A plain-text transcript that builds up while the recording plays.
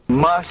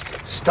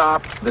must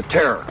stop the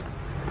terror.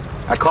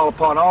 I call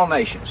upon all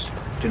nations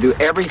to do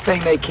everything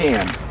they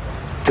can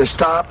to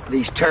stop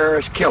these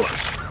terrorist killers.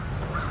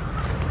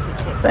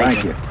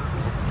 Thank you.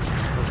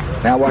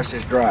 Now watch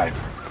this drive.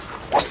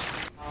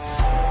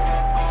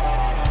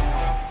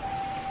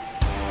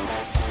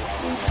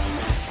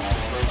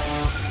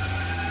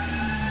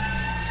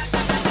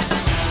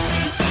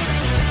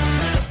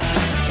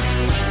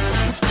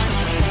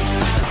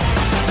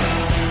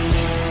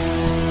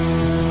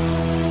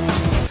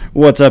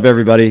 What's up,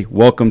 everybody?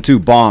 Welcome to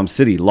Bomb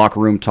City Locker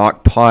Room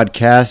Talk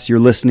Podcast. You're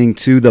listening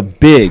to the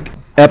big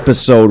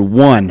episode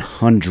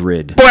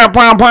 100.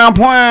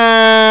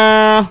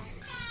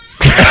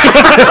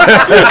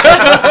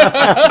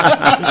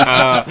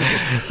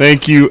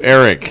 Thank you,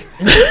 Eric.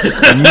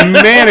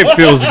 Man, it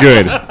feels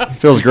good.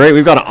 Feels great.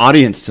 We've got an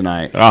audience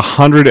tonight.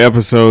 100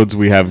 episodes.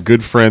 We have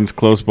good friends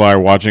close by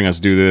watching us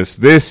do this.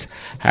 This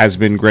has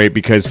been great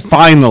because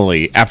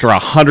finally, after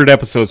 100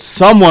 episodes,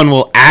 someone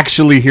will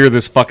actually hear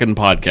this fucking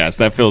podcast.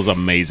 That feels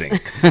amazing.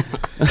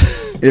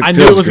 I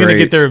knew it was going to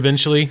get there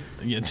eventually.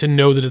 To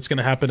know that it's going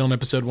to happen on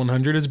episode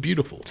 100 is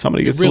beautiful.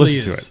 Somebody gets to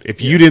listen to it.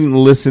 If you didn't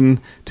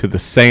listen to the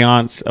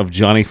seance of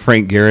Johnny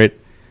Frank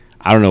Garrett,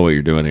 I don't know what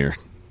you're doing here.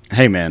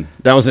 Hey, man,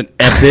 that was an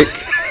epic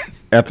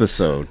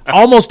episode.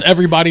 Almost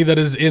everybody that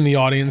is in the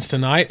audience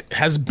tonight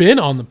has been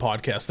on the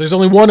podcast. There's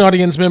only one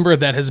audience member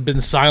that has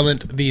been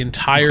silent the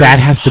entire that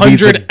has to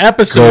 100 be the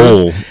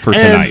episodes. Goal for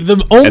tonight. And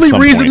the only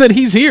reason that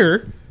he's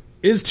here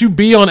is to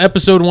be on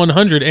episode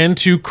 100 and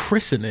to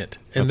christen it.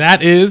 And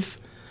that is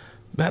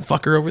that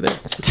fucker over there.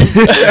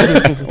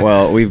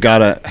 Well, we've got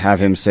to have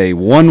him say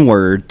one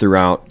word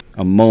throughout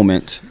a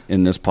moment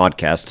in this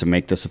podcast to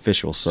make this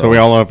official. So we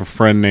all have a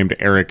friend named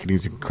Eric, and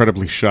he's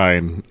incredibly shy.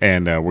 And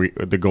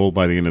the goal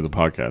by the end of the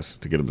podcast is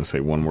to get him to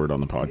say one word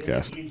on the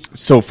podcast.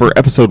 So for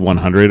episode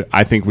 100,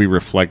 I think we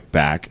reflect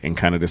back and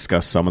kind of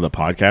discuss some of the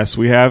podcasts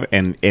we have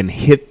and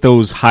hit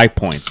those high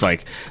points.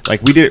 Like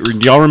we did. Do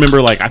y'all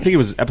remember? I think it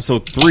was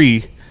episode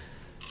 3.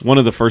 One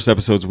of the first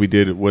episodes we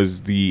did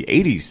was the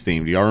 80s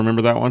theme. Do y'all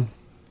remember that one?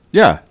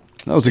 Yeah,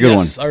 that was a good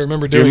one. I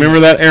remember doing. Do you remember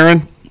that,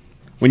 Aaron?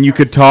 When you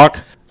could talk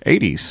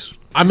 80s.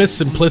 I miss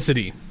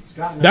simplicity.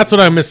 That's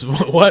what I miss.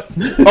 What?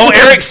 Oh,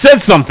 Eric said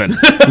something.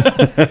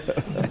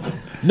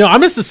 No, I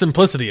miss the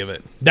simplicity of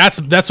it.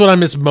 That's what I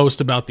miss most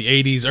about the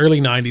 80s,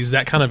 early 90s,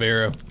 that kind of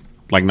era.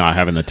 Like not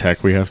having the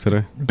tech we have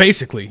today?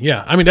 Basically,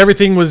 yeah. I mean,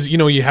 everything was,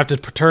 you have to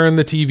turn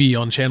the TV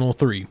on channel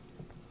 3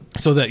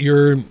 so that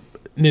your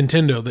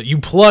Nintendo that you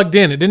plugged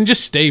in, it didn't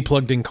just stay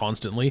plugged in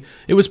constantly.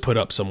 It was put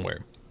up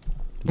somewhere.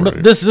 Right.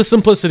 But the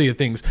simplicity of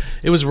things,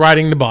 it was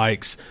riding the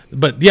bikes.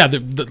 But yeah,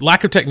 the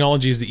lack of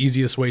technology is the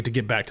easiest way to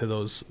get back to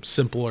those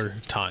simpler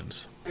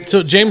times.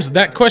 So James,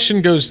 that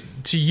question goes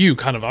to you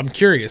kind of. I'm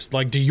curious,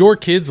 do your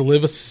kids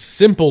live a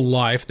simple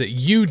life that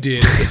you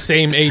did at the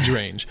same age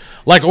range?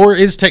 Or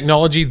is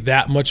technology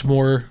that much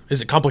more,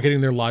 is it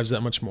complicating their lives that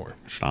much more?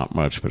 It's not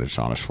much, but it's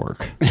honest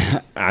work.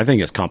 I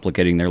think it's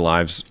complicating their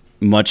lives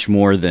much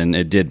more than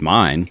it did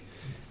mine.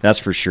 That's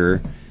for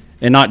sure.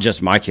 And not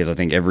just my kids. I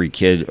think every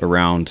kid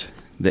around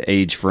the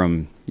age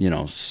from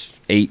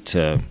 8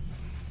 to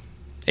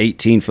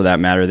 18 for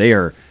that matter, they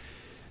are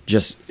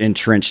just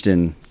entrenched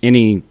in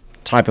any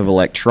type of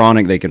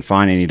electronic they can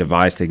find, any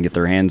device they can get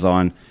their hands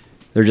on.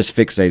 They're just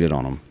fixated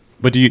on them.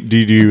 But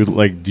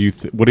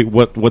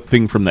what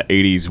thing from the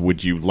 80s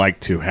would you like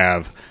to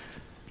have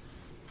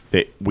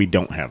that we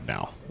don't have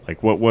now?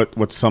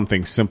 What's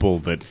something simple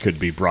that could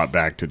be brought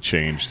back to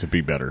change to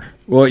be better?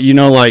 Well,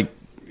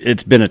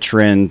 it's been a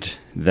trend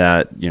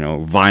that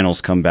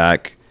vinyls come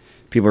back.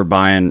 People are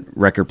buying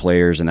record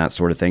players and that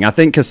sort of thing. I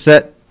think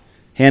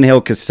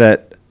handheld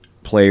cassette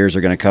players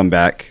are going to come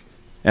back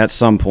at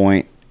some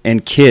point,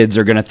 and kids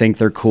are going to think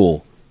they're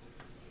cool.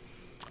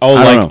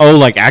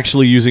 Like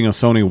actually using a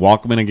Sony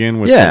Walkman again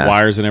with the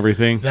wires and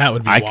everything? That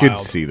would be wild. I could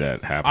see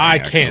that happening. I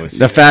can't see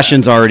the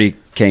fashions already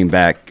came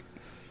back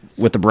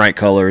with the bright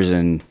colors,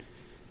 and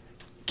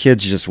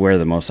kids just wear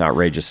the most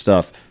outrageous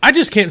stuff. I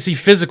just can't see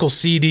physical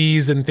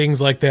CDs and things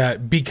like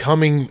that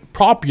becoming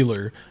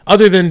popular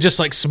other than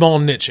just small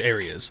niche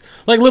areas.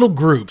 Little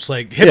groups,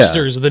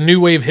 hipsters, the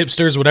new wave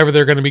hipsters, whatever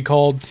they're going to be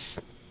called.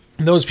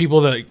 Those people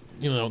that,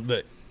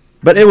 that...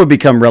 But it would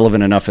become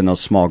relevant enough in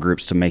those small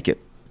groups to make it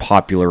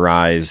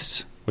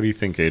popularized. What do you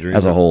think, Adrian?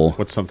 As a whole.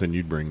 What's something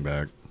you'd bring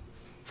back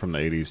from the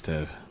 80s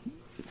to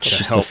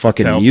just the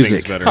fucking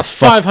music. Costs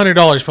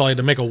 $500 probably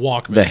to make a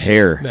Walkman. The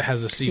hair that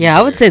has a CD. Yeah,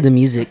 I would say the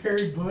music.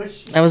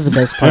 That was the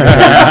best part.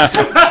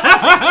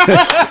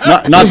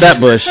 not that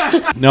Bush.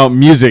 No,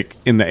 music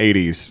in the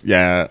 80s.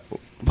 Yeah,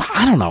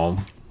 I don't know.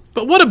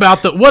 But what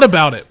about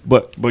it?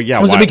 But yeah,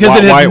 was it because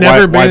it had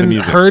never been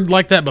heard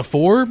like that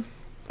before?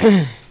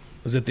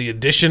 Was it the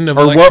addition of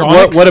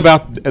electronics? What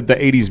about the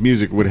 80s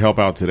music would help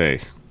out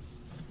today?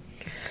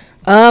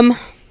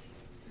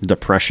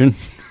 Depression.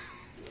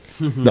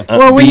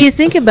 Well, when you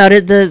think about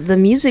it, the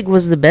music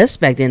was the best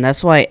back then.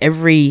 That's why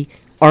every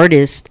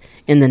artists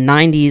in the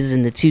 90s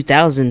and the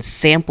 2000s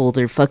sampled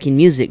their fucking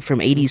music from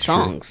 80s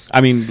songs. I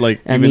mean, like,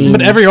 I mean-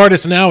 But every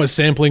artist now is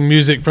sampling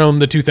music from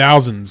the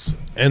 2000s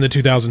and the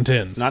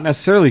 2010s. not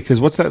necessarily, because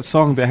what's that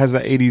song that has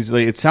that 80s?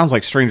 Like, it sounds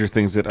like Stranger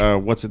Things that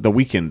The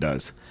Weeknd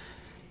does.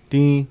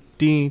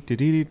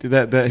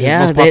 That his Yeah,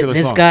 most popular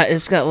it's song.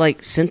 got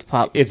like synth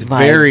pop. It's vibes.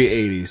 very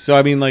 80s. So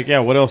I mean, like, yeah,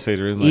 what else,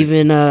 Adrian? Like,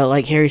 Even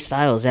like Harry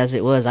Styles, As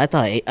It Was. I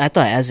thought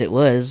As It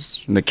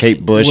Was. The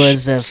Kate Bush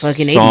Was a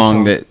fucking 80s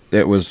song song.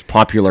 that was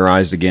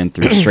popularized again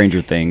through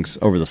Stranger Things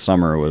over the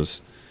summer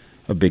was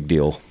a big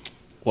deal.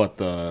 what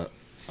the?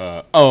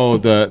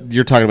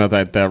 You're talking about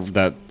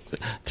that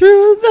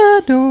through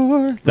the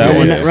door. That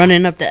one.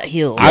 Running up that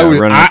hill.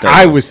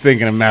 I was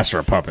thinking of Master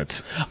of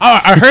Puppets.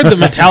 I heard that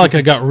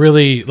Metallica got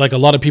really, like, a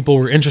lot of people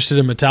were interested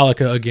in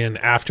Metallica again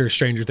after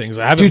Stranger Things.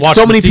 I haven't Dude, watched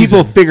so the many season.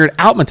 people figured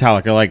out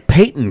Metallica. Like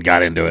Peyton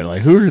got into it.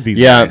 Like, who are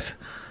these guys?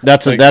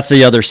 That's Like- that's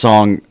the other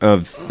song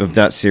of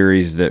that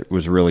series that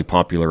was really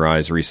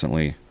popularized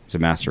recently. It's a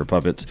Master of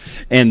Puppets.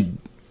 And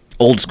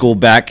old school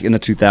back in the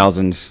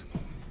 2000s,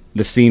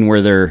 the scene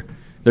where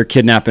they're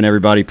kidnapping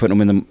everybody, putting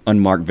them in the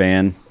unmarked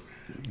van.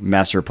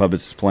 Master of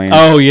Puppets is playing.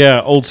 Oh yeah,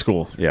 old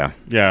school. Yeah.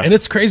 Yeah. And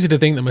it's crazy to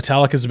think that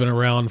Metallica's been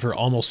around for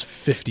almost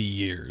 50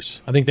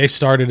 years. I think they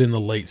started in the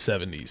late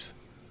 70s.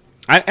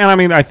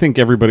 I think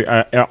everybody,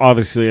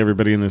 obviously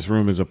everybody in this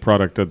room is a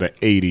product of the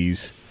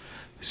 80s.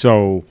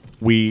 So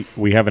we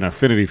have an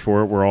affinity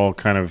for it. We're all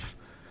kind of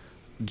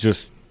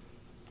just,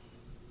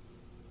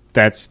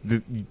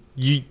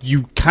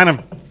 you kind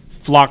of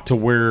flock to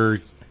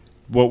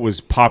what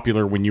was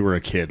popular when you were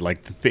a kid. Like,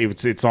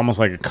 it's almost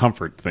like a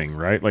comfort thing,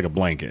 right? Like a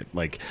blanket.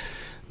 Like,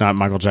 not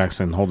Michael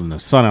Jackson holding the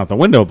sun out the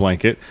window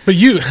blanket. But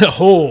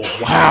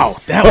wow,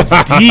 that was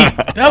deep.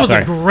 That was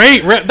a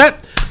great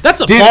that's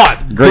a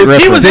plot. Great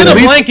He was reference. in a Did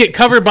Lisa- blanket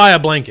covered by a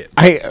blanket.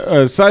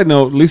 Side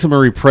note, Lisa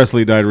Marie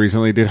Presley died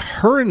recently. Did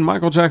her and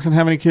Michael Jackson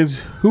have any kids?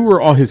 Who were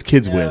all his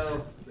kids with?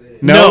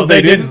 No,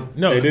 they didn't.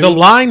 No, the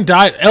line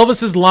died.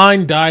 Elvis's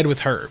line died with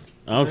her.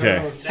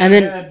 Okay. And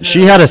then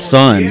She had a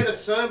son. She had a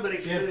son, but he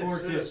committed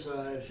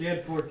suicide. She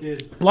had 4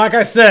 kids. Like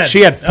I said,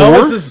 She had 4?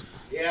 Elvis's,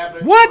 Yeah,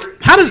 but What?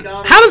 How does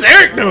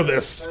Eric know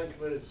this? Son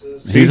committed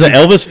suicide. He's an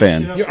Elvis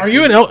fan. Are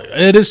you an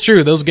It is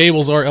true. Those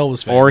Gables are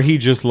Elvis fans. Or he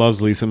just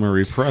loves Lisa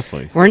Marie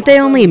Presley. weren't they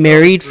only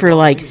married for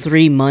like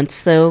 3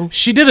 months though?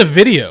 She did a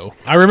video.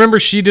 I remember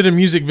she did a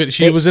music video.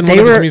 She was in one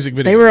of his music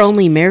videos. They were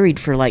only married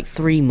for like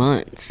 3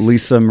 months.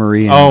 Lisa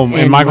Marie. Oh,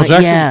 and Michael like,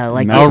 Jackson? Yeah,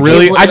 like Oh,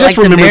 really? it- I just like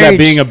the remember that marriage-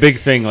 being a big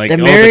thing. Like, the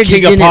the marriage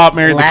king of didn't pop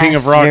married the king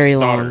of last rock's very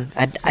daughter. long.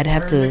 I'd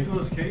have to.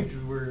 Nicolas Cage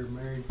were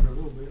married for a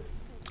little bit.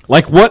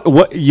 Like,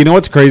 what? You know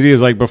what's crazy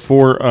is, like,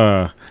 before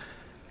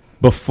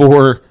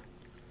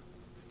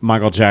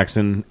Michael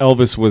Jackson,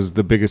 Elvis was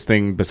the biggest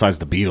thing besides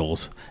the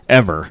Beatles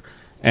ever.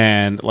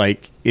 And,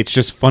 like, it's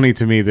just funny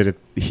to me that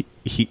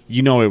he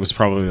it was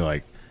probably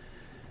like,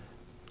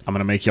 I'm going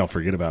to make y'all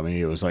forget about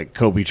me. It was like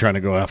Kobe trying to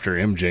go after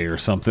MJ or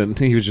something.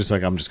 He was just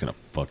like, I'm just going to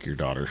fuck your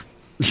daughter.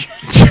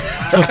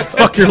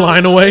 Fuck your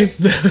line away.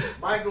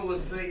 Michael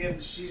was thinking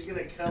she's going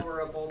to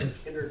cover up all the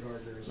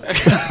kindergartners.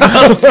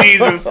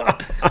 Jesus.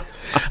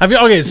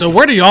 Okay, so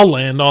where do y'all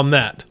land on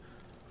that?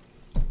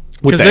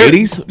 With the 'Cause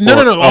 80s? No.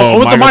 Oh,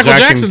 With the Michael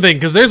Jackson thing,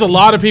 because there's a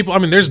lot of people. I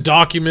mean, there's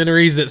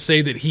documentaries that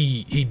say that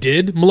he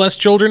did molest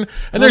children,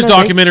 and there's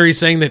no, they- documentaries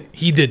saying that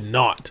he did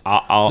not.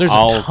 There's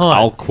a ton.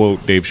 I'll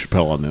quote Dave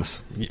Chappelle on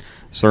this.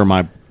 Sir,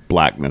 my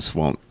blackness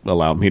won't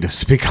allow me to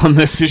speak on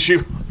this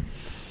issue.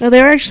 No, they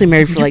were actually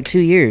married for like 2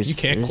 years. you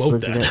can't I just quote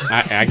looked it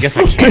that. up. I guess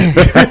I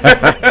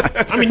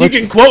can't. I mean, you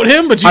can quote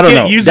him, but you I don't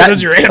can't know. use That- it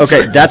as your answer.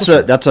 Okay,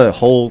 that's a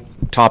whole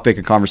topic,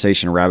 a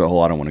conversation, a rabbit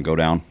hole I don't want to go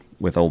down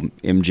with old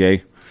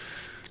MJ.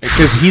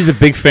 Because he's a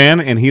big fan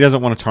and he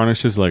doesn't want to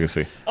tarnish his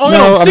legacy. Oh No,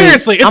 no, I mean,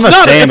 seriously, it's I'm a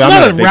not. fan, It's but I'm not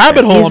not a a big rabbit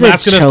fan. hole. He's I'm a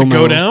asking us to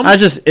go chomo. down.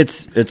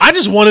 I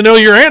just want to know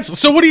your answer.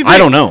 So what do you think? I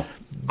don't know.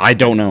 I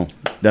don't know.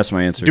 That's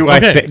my answer. Do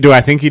Okay.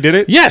 I think he did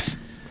it? Yes.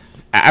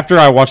 After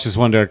I watched this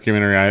one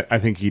documentary, I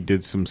think he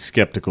did some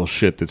skeptical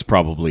shit that's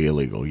probably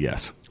illegal.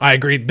 Yes. I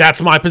agree.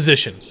 That's my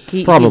position.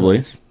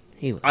 Probably.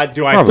 He was.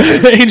 Probably.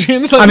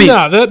 Adrian's like, I mean,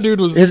 nah, that dude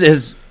was.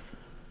 his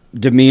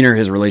demeanor,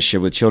 his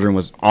relationship with children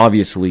was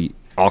obviously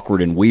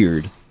awkward and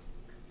weird.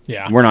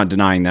 Yeah. We're not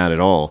denying that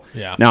at all.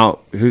 Yeah. Now,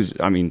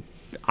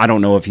 I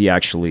don't know if he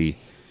actually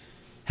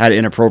had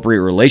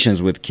inappropriate relations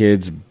with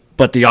kids,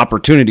 but the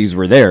opportunities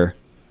were there.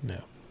 Yeah.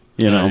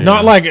 You know,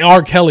 Not like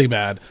R. Kelly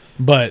bad,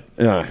 but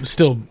Ugh.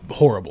 still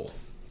horrible.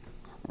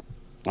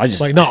 I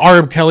just Like not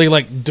R. Kelly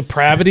like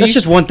depravity. That's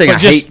just one thing but I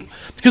hate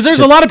because there's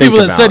to a lot of people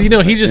think that said,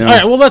 about, he just. you know? All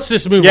right, well, let's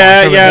just move on.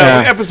 Yeah, from it.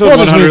 yeah. Episode We'll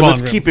just 100. move on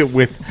Let's from it. keep it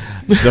with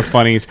the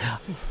funnies.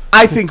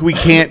 I think we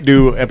can't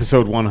do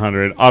episode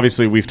 100.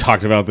 Obviously, we've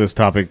talked about this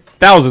topic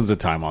thousands of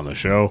times on the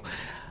show.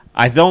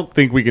 I don't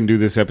think we can do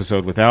this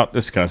episode without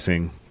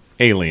discussing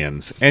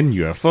aliens and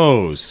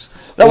UFOs.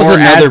 That was or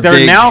another as they're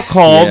big- now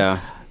called, yeah.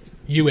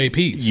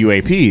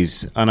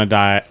 UAPs,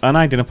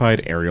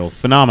 unidentified aerial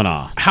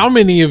phenomena. How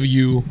many of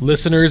you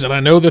listeners, and I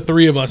know the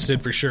three of us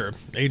did for sure,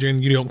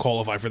 Adrian, you don't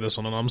qualify for this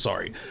one, and I'm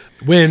sorry,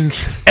 when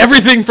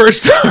everything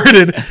first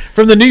started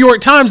from the New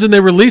York Times and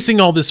they're releasing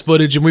all this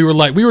footage, and we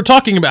were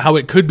talking about how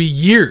it could be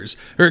years,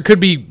 or it could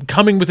be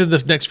coming within the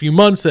next few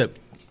months, that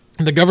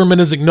the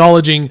government is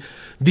acknowledging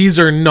these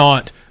are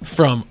not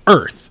from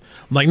Earth.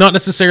 Like, not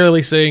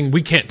necessarily saying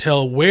we can't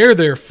tell where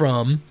they're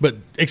from, but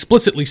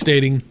explicitly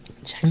stating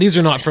these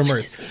are not from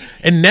Earth.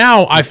 And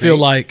now I feel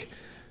like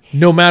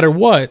no matter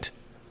what,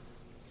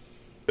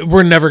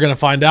 we're never going to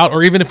find out.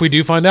 Or even if we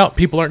do find out,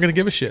 people aren't going to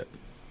give a shit.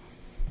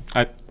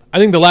 I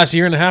think the last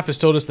year and a half has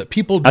told us that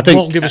people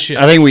won't give a shit.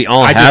 I think we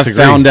all have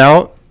disagree. found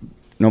out.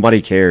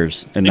 Nobody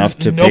cares enough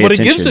to pay attention. Nobody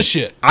gives a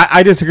shit.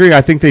 I disagree.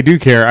 I think they do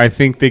care. I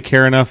think they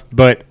care enough,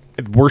 but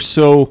we're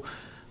so,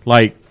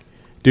 like,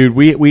 dude,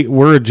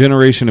 we're a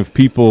generation of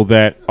people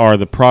that are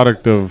the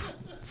product of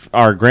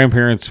our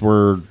grandparents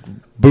were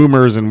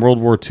boomers in World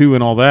War II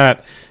and all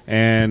that,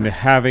 and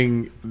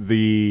having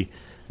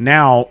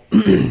now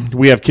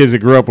we have kids that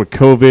grew up with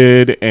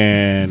COVID,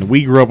 and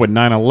we grew up with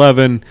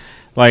 9/11.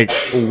 Like,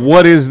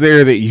 what is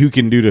there that you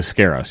can do to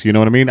scare us? You know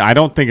what I mean? I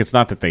don't think it's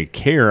not that they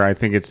care. I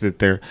think it's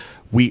that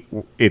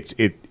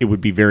it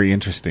would be very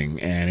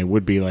interesting, and it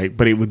would be like,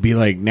 but it would be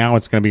like, now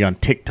it's going to be on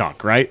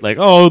TikTok, right? Like,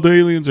 oh, the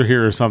aliens are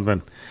here or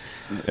something.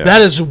 Yeah.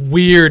 That is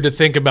weird to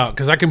think about,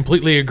 because I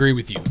completely agree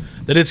with you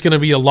that it's going to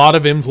be a lot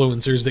of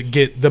influencers that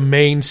get the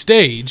main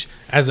stage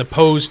as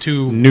opposed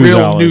to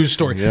real news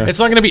story. Yeah. It's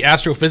not going to be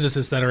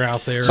astrophysicists that are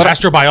out there, or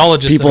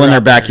astrobiologists. People in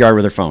their backyard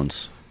with their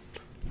phones.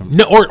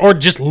 No, or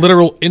just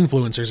literal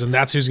influencers, and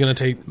that's who's going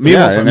to take me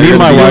and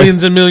my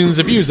millions and millions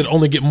of views that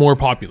only get more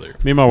popular.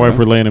 Me and my wife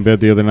were laying in bed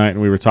the other night,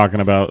 and we were talking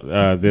about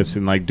this,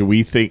 and like,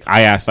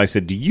 I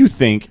said, do you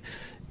think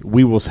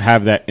we will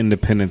have that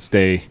Independence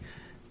Day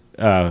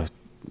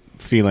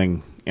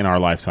feeling in our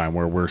lifetime,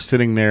 where we're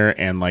sitting there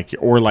and like,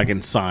 or like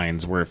in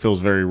Signs, where it feels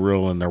very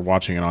real and they're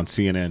watching it on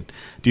CNN?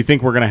 Do you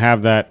think we're going to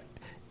have that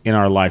in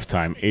our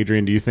lifetime?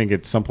 Adrian, do you think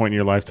at some point in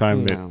your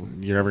lifetime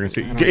that you're ever going to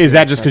see? Is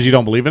that just because you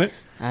don't believe in it?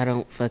 I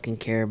don't fucking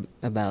care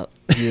about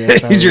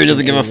UFOs. Adrian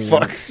doesn't give a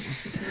fuck.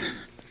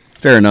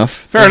 Fair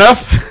enough.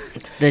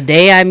 The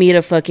day I meet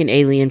a fucking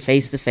alien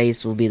face to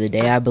face will be the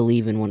day I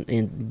believe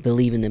in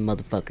believe in them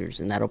motherfuckers,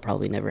 and that'll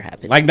probably never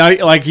happen.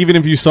 Like even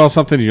if you saw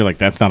something, and you're like,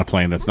 that's not a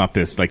plane, that's not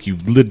this. Like, you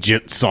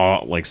legit saw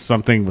like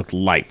something with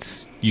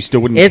lights, you still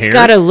wouldn't. It's care?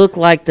 gotta look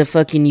like the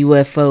fucking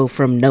UFO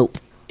from Nope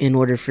in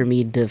order for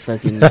me to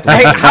fucking.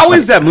 Hey, how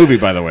is that movie,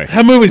 by the way?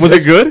 That movie was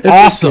it good? It's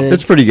awesome. good.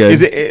 It's pretty good.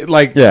 Is it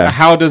like? Yeah.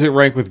 How does it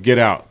rank with Get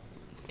Out?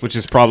 Which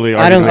is probably.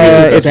 I don't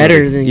think it's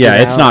better than. Yeah,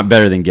 Get it's Out. not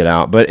better than Get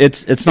Out, but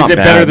it's not. Is it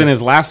bad. better than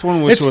his last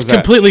one? Which It's was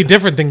completely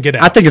different than Get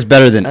Out. I think it's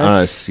better than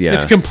Us. Yeah,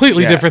 It's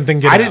completely different than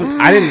Get Out.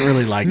 I didn't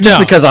really like it.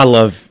 just because I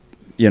love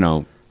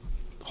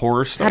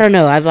horror stuff. I don't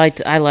know. I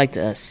liked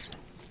Us.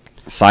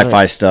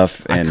 sci-fi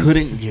stuff, I and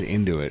couldn't get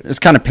into it. it's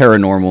kind of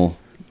paranormal.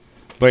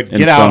 But in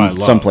Get Out, some- I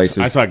loved. some places.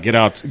 I thought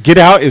Get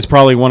Out is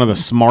probably one of the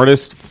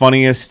smartest,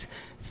 funniest,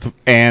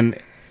 and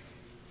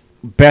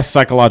best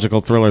psychological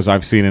thrillers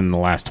I've seen in the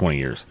last 20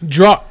 years.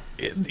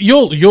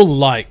 You'll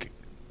like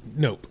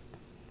Nope.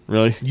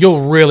 Really?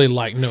 You'll really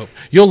like Nope.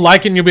 You'll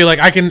like it and you'll be like,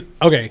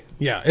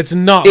 it's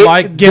not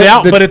like Get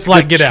Out, but it's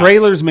like Get Out. The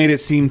trailers made it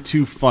seem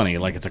too funny,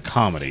 like it's a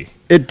comedy.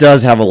 It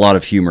does have a lot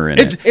of humor in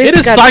it.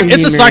 It's got some a humor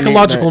in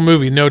psychological it,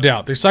 movie, no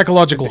doubt. There's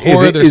psychological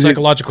horror, there's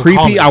psychological creepy?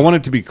 comedy. I want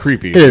it to be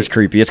creepy. It is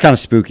creepy. It's kind of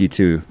spooky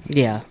too.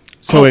 Yeah.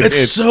 So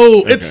it's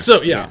so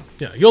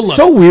you'll love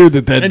so it. weird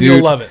that And dude.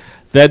 you'll love it.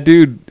 That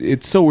dude.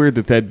 It's so weird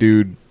that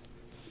dude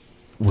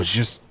was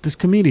just this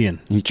comedian.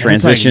 He And it's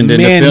transitioned into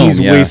man, film, he's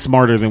yeah. way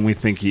smarter than we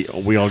think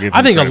we all give him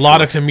I think a credit lot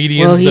for. of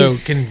comedians Well, though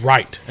can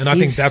write, and I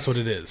think he's- that's what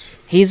it is.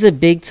 He's a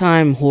big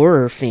time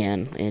horror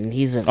fan, and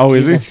he's a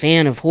is he? a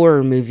fan of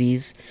horror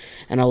movies,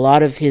 and a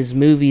lot of his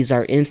movies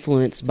are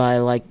influenced by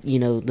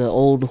the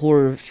old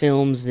horror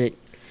films that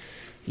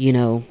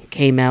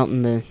came out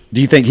in the.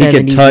 Do you think he 70s could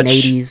and touch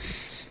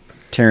 80s.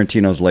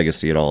 Tarantino's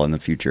legacy at all in the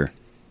future?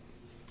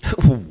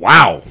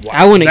 Wow.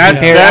 I wouldn't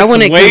compare. I That's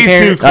wouldn't way compare.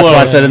 too That's close. what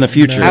I said in the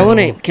future. I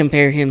wouldn't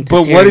compare him to.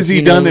 But what has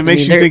he Tarantino. done that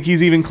makes you they're- think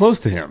he's even close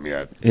to him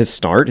yet? His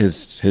start,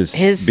 his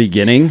His-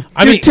 beginning.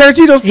 I mean,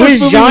 Tarantino's his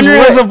first movie was genre-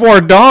 Reservoir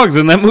Dogs,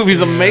 and that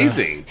movie's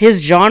amazing.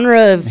 his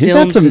genre of He's had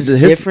films some is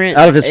different.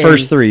 out of his and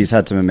first three. He's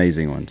had some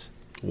amazing ones.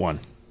 One.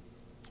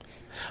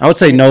 I would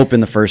say Nope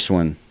in the first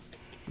one.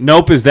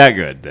 Nope is that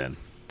good, then,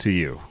 to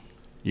you?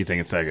 You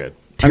think it's that good?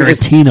 I mean,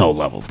 it's- Tarantino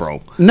level,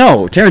 bro.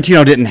 No,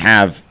 Tarantino didn't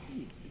have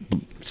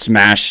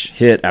smash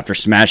hit after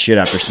smash hit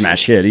after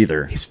smash hit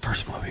either. His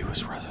first movie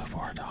was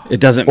Reservoir Dogs. It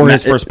doesn't Or ma-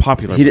 his first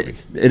popular movie.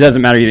 It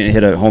doesn't matter. He didn't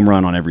hit a home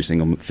run on every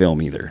single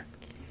film either.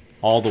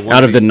 All the ones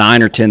Out of the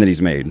 9 or 10 that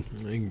he's made,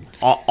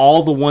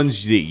 all the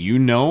ones that you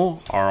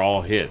know are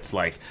all hits,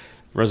 like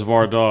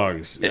Reservoir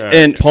Dogs,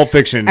 And- Pulp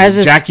Fiction,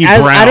 as Jackie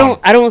Brown.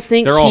 I don't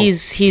think They're all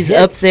he's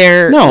up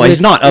there. No, he's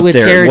not up with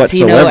there Tarantino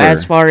whatsoever.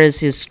 as far as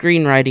his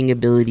screenwriting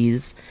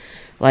abilities.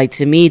 Like,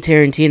 to me,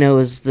 Tarantino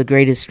is the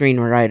greatest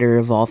screenwriter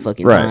of all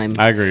fucking Right. time.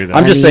 I agree with that.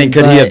 I'm just saying,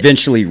 could he but-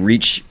 eventually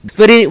reach?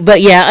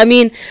 But yeah, I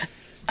mean,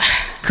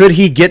 Could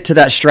he get to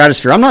that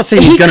stratosphere? I'm not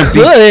saying he he's going to be.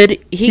 could.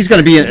 He's going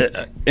to be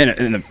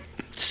in the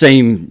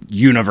same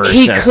universe.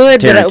 He as could,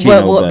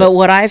 Tarantino, but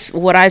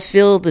what I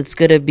feel that's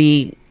gonna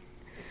be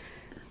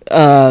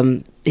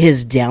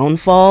his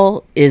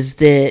downfall is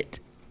that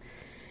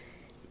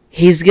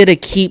he's gonna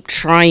keep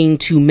trying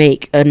to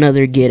make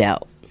another Get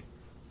Out.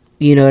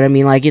 You know what I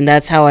mean? Like, and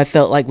that's how I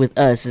felt like with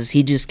Us, is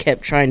he just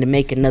kept trying to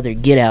make another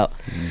Get Out.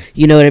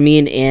 You know what I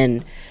mean?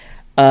 And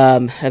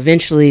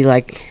eventually,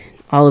 like,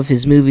 all of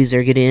his movies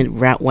are getting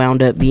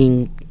wound up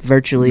being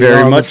virtually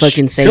Very all much the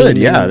fucking same. could,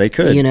 yeah, they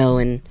could. You know,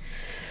 and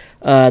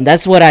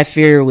that's what I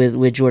fear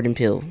with Jordan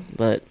Peele.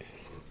 But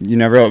you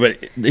never know.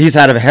 But he's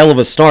had a hell of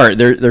a start.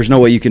 There's no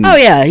way you can. oh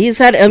yeah, he's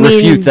had. I mean,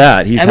 refute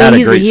that. He's had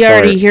a great he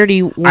start.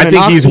 already won I an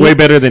think he's Oscar. way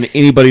better than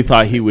anybody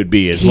thought he would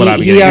be. Is what I'm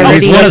he getting. at.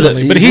 already- He's one of the.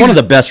 Definitely, but He's he's- one of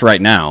the best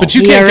right now. But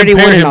you He can't already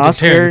compare won an him to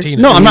Oscar. Tarantino.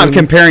 no, I'm not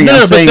comparing. No, I'm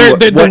no, saying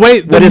but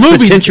what his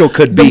potential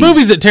could be. The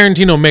movies that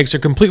Tarantino makes are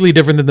completely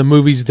different than the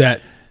movies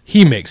that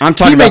he makes. I'm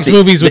talking he about makes the-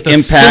 movies with the a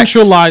impact,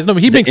 centralized. No,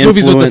 but he the makes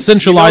movies with a influence.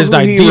 centralized You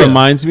know who idea. He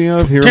reminds me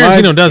of.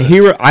 Tarantino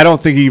doesn't. I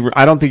don't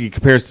think he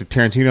compares to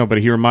Tarantino, but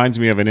he reminds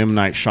me of an M.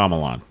 Night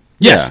Shyamalan.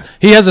 Yes, Yeah.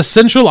 he has a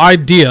central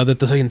idea that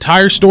the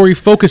entire story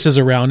focuses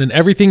around, and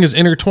everything is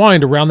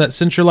intertwined around that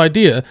central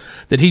idea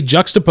that he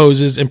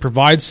juxtaposes and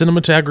provides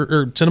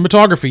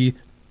cinematography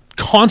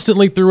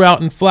constantly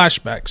throughout in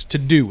flashbacks to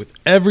do with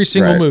every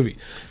single Right. movie.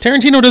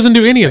 Tarantino doesn't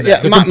do any of that.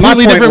 Yeah, They're my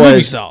completely point different movie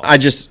was, styles.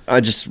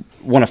 I just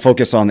want to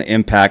focus on the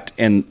impact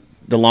and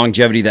the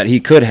longevity that he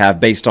could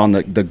have based on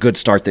the good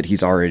start that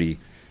he's already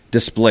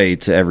displayed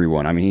to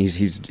everyone. I mean,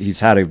 he's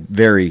had a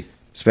very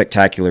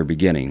spectacular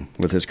beginning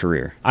with his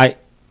career.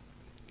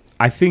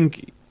 I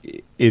think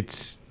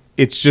it's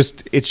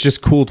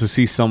just cool to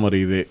see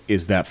somebody that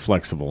is that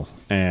flexible,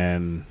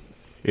 and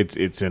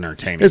it's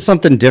entertaining. It's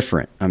something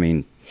different. I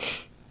mean,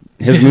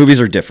 his movies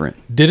are different.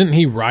 Didn't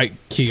he write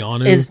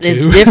Keanu? It's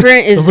too?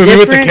 different. It's The movie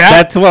with the different. cat?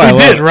 That's what I He love.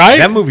 did, right?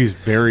 That movie's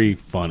very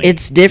funny.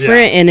 It's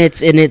different, and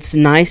it's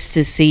nice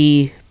to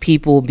see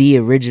people be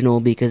original,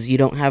 because you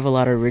don't have a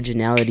lot of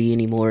originality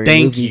anymore in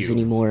Thank movies you.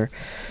 anymore.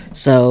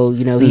 So,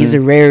 you know, he's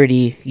a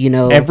rarity. You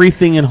know,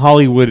 Everything in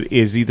Hollywood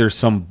is either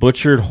some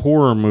butchered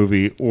horror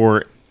movie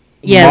or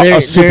yeah, a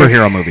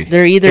superhero movie.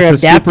 They're either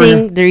It's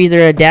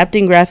a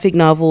adapting graphic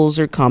novels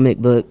or comic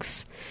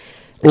books.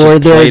 Just Or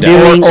they're played out.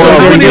 doing, Or or how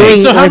they're many- doing,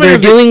 so how or many they're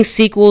of the- doing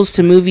sequels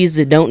to movies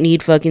that don't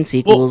need fucking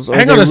sequels, Well, or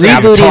hang they're on a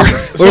second. Avatar.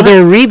 rebooting, So or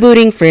they're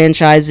rebooting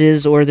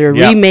franchises, or they're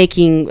Yeah.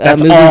 remaking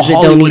That's movies all that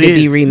don't Hollywood need to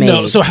be is. remade.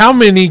 No, so how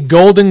many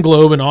Golden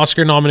Globe and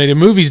Oscar nominated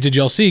movies did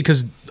y'all see?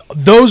 Because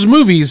those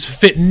movies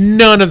fit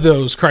none of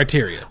those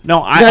criteria. No,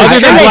 No, I sure I- they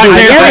do. I-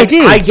 Yeah, I- they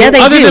do. I Yeah, get- they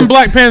Other do. than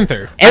Black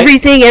Panther.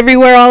 Everything,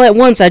 Everywhere, All at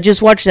Once. I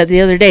just watched that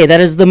the other day.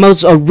 That is the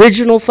most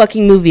original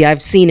fucking movie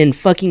I've seen in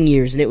fucking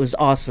years, and it was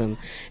awesome.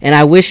 And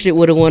I wished it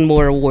would have won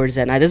more awards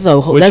that night. This is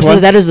one?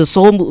 that is the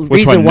sole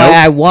reason one? why Nope.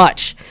 I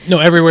watch No,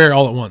 Everywhere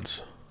All at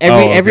Once. Oh,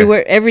 okay.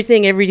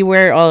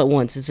 everywhere, all at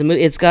once. It's a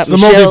movie. It's got It's the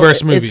Michelle.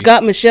 multiverse movie. It's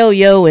got Michelle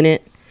Yeoh in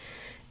it,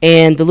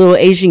 and the little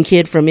Asian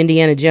kid from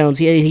Indiana Jones.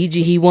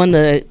 He won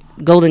the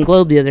Golden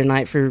Globe the other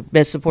night for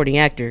Best Supporting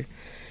Actor.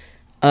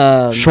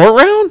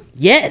 Short Round?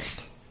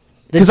 Yes,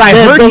 Because I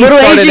heard he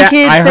started.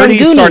 I heard from he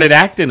Goonies. started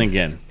acting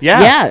again. Yeah.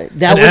 Yeah,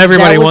 that And was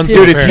everybody that was wants his,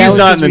 to Dude, compare. if that he's was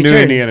not his in the new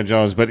return. Indiana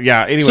Jones, but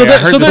yeah. Anyway, So I heard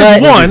there's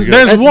this one. movie's good.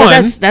 There's But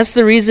one. that's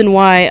the reason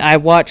why I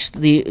watched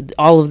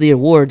all of the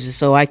awards, is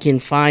so I can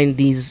find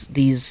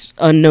these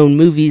unknown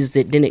movies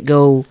that didn't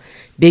go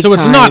big. So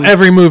it's time. not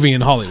every movie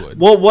in Hollywood.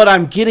 Well, what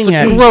I'm getting It's a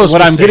at, gross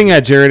what I'm mistake. getting at,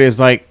 Jared, is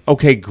like,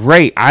 okay,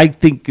 great. I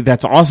think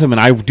that's awesome, and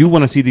I do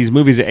want to see these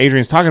movies that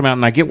Adrian's talking about,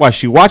 and I get why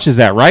she watches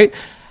that, right?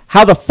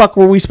 How the fuck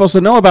were we supposed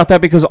to know about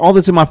that? Because all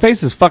that's in my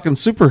face is fucking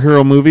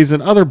superhero movies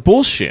and other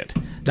bullshit.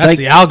 That's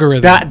the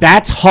algorithm.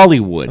 That's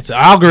Hollywood. That's the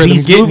algorithm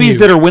These getting movies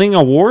you. that are winning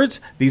awards,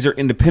 these are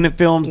independent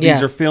films. These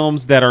Yeah. are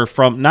films that are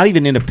from not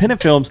even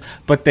independent films,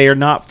 but they are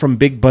not from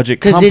big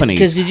budget 'Cause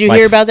companies. did you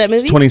hear about that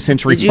movie? 20th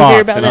Century Did you hear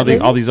Fox about and that movie?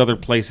 all these other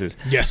places.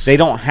 Yes. They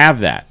don't have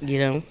that. You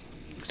know,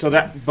 So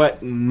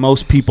but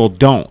most people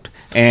don't.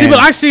 And See, but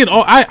I see it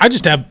all. I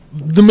just have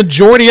the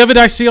majority of it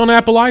I see on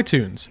Apple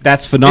iTunes.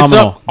 that's It's phenomenal.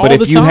 up all But if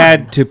the you time.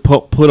 had to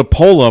put a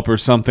poll up or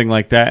something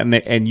like that,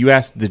 and you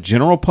asked the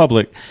general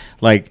public,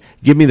 like,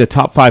 give me the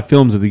top 5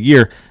 films of the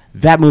year,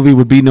 that movie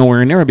would be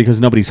nowhere near it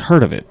because nobody's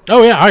heard of it.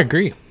 Oh yeah, I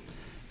agree.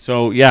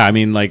 So yeah, I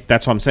mean, like,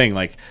 that's what I'm saying.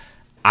 Like,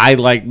 I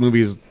like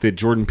movies that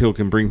Jordan Peele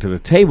can bring to the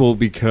table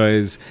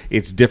because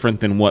it's different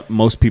than what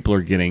most people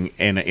are getting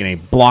in a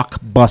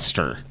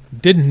blockbuster.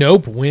 Did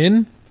Nope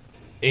win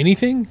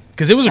anything?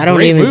 Because it was a I don't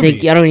great even movie.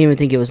 think I don't even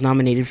think it was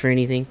nominated for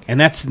anything. And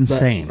that's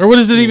insane. Or what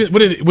is it even?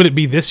 Would it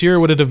be this year? or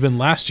Would it have been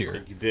last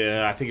year?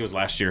 I think it was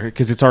last year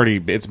because it's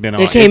been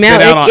on. It came it's out.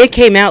 been out on- It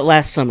came out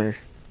last summer.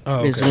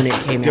 Oh, Is okay. when it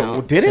came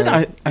out. Did it? so,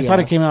 I yeah. thought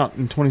it came out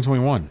in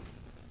 2021.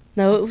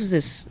 No, it was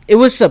this. It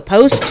was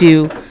supposed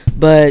to,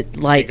 but It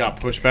like got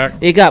pushed back.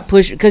 it got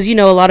pushed because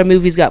a lot of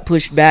movies got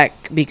pushed back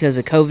because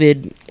of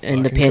COVID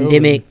and the Fucking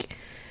pandemic.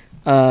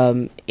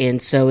 And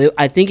so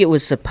I think it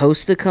was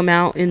supposed to come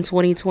out in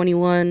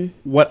 2021.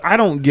 What I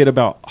don't get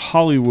about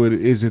Hollywood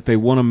is that they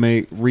want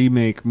to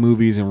remake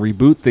movies and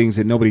reboot things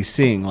that nobody's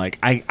seeing. Like,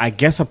 I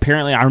guess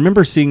apparently I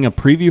remember seeing a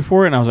preview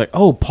for it, and I was like,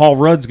 oh, Paul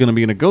Rudd's going to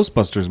be in a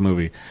Ghostbusters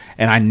movie.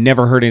 And I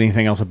never heard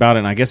anything else about it,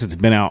 and I guess it's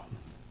been out.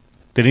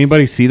 Did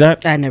anybody see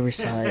that? I never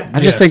saw it.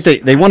 I just think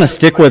they want to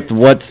stick with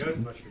what's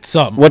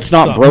What's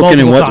not broken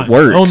and what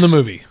works. Own the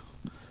movie.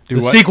 Do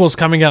The what? sequel's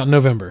coming out in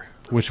November.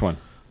 Which one?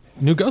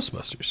 New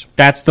Ghostbusters.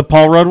 That's the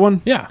Paul Rudd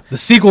one? Yeah, the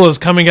sequel is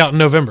coming out in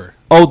November.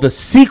 Oh, the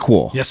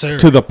sequel. Yes, sir.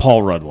 To the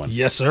Paul Rudd one.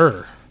 Yes,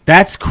 sir.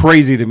 That's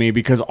crazy to me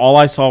because all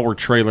I saw were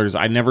trailers.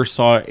 I never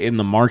saw it in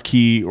the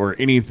marquee or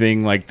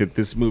anything like that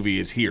this movie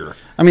is here.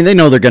 I mean, they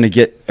know they're going to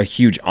get a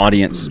huge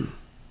audience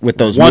with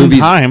those One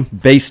movies time.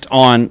 based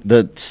on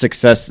the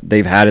success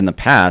they've had in the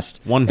past.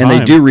 One And they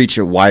time. do reach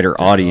a wider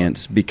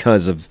audience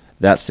because of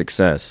that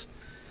success.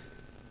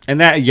 And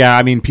that, yeah,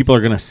 I mean, people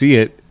are going to see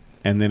it,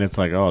 and then it's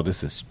like, oh,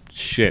 this is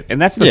shit. And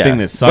that's the Yeah, thing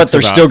that sucks. but they're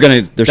about-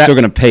 still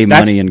gonna pay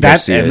that's- money and go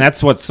see it. And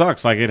that's what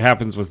sucks. Like, it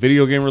happens with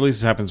video game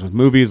releases, it happens with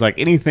movies, like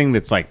anything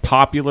that's like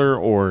popular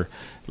or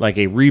like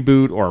a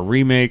reboot or a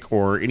remake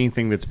or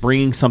anything that's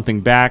bringing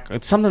something back.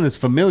 It's something that's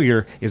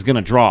familiar is going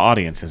to draw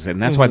audiences,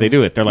 and that's why they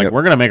do it. They're like, Yep.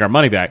 we're going to make our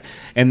money back,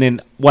 and then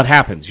what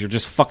happens? You're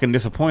just fucking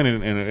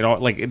disappointed, and it all,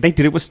 like they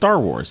did it with Star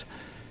Wars.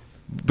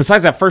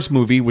 Besides that first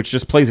movie, which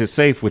just plays it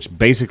safe, which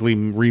basically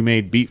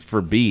remade beat for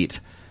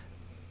beat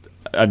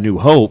A New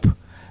Hope,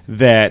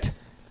 that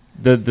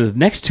the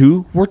next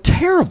two were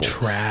terrible.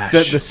 Trash.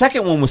 The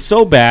second one was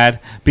so bad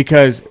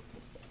because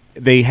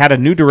they had a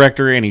new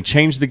director and he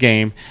changed the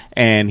game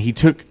and he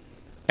took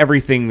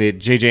everything that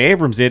J.J.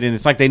 Abrams did, and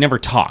it's like they never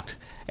talked,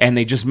 and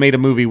they just made a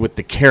movie with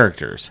the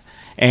characters.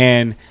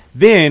 And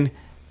then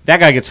that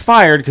guy gets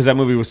fired because that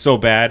movie was so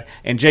bad,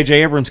 and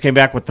J.J. Abrams came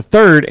back with the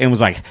third and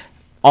was like,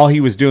 all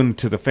he was doing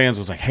to the fans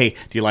was like, hey, do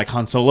you like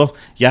Han Solo?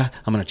 Yeah,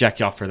 I'm going to jack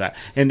you off for that.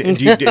 And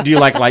do you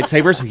like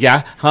lightsabers?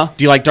 Yeah, huh?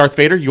 Do you like Darth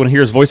Vader? You want to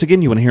hear his voice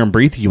again? You want to hear him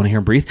breathe? You want to hear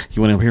him breathe? You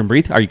want to hear him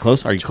breathe? Are you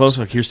close? Are you close?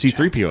 Like, here's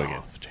C-3PO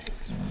again.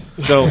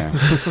 So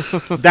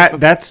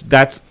that's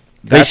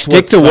they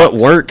stick to what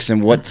works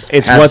and what's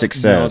what's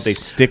success. they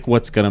stick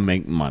what's going to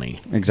make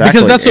money. Exactly.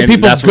 Because that's what And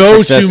people that's go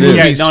to success is.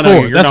 movies Yeah, no,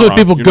 for. you're That's not what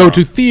people wrong. You're go not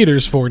to wrong.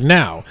 theaters for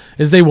now,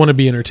 is they want to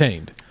be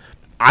entertained.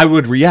 I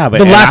would, yeah, but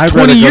The and last I'd 20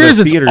 rather go to years,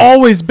 it's theaters.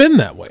 always been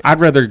that way. I'd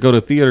rather go to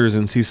theaters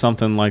and see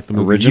something like the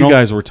movie Original? you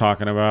guys were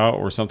talking about,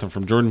 or something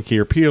from Jordan Key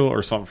or Peele,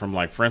 or something from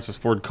like Francis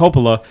Ford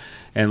Coppola,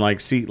 and like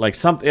see like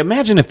something.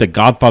 Imagine if The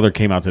Godfather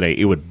came out today,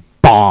 it would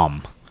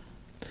bomb.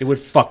 It would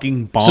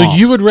fucking bomb. So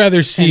you would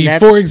rather see, And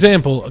that's- for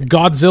example,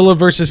 Godzilla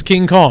versus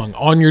King Kong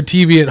on your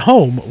TV at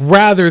home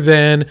rather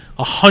than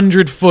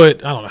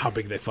 100-foot. I don't know how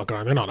big they fucking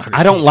are. They're not 100.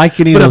 I don't feet, like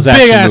any but of those a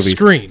big action ass movies,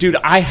 screen, dude.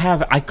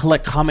 I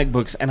collect comic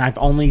books, and I've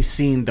only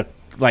seen the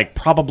like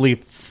probably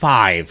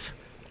 5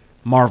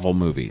 Marvel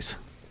movies.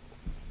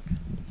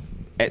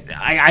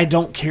 I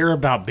don't care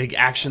about big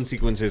action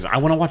sequences. I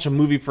want to watch a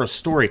movie for a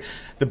story.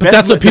 The best,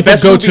 that's what the people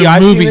best go movie to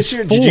I've seen movies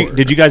this year. for.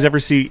 Did you guys ever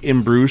see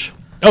In Bruges?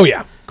 Oh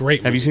yeah,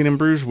 great. Have you seen In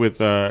Bruges with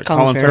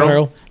Colin Farrell?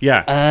 Farrell?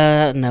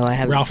 Yeah. No, I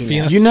haven't Ralph seen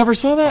Fiennes? that. You never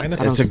saw that?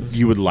 Finest?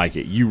 You would like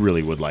it. You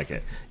really would like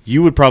it.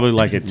 You would probably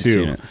like it seen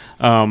too.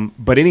 it.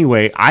 But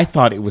anyway, I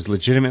thought it was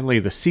legitimately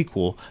the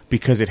sequel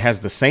because it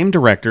has the same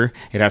director.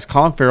 It has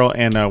Colin Farrell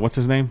and what's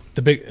his name?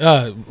 The big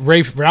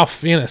Ralph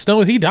Fiennes.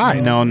 No, he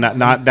died. No,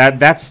 not that.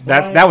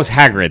 That was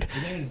Hagrid.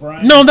 His name is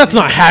Brian. No, that's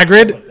not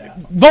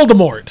Hagrid.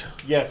 Voldemort.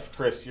 Yes,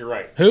 Chris, you're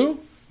right.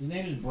 Who? His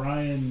name is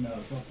Brian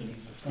something. He's a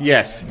Scottish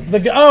Yes.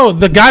 guy.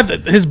 The guy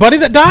that his buddy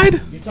that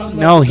died. You're talking about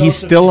No, the he's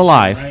Ghost of still Michigan,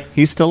 alive. right?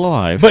 He's still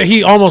alive. But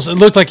he almost it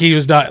looked like he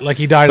was died. Like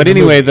he died. But in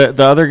the anyway, movie.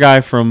 the other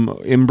guy from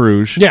In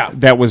Bruges, Yeah.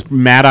 that was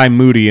Mad Eye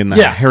Moody in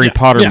the Harry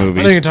Potter I know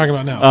movies. what you're talking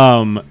about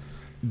now.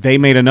 They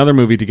made another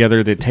movie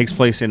together that takes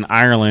place in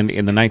Ireland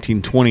in the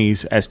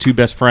 1920s as two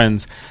best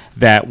friends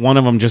that one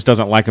of them just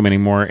doesn't like him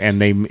anymore, and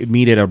they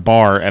meet at a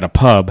bar at a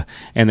pub,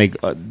 and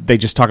they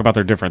just talk about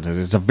their differences.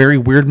 It's a very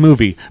weird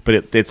movie, but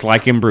it's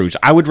like In Bruges.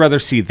 I would rather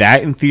see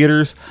that in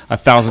theaters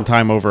 1,000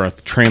 times over a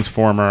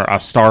Transformer, a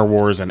Star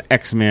Wars, an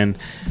X-Men.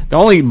 The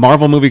only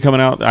Marvel movie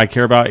coming out that I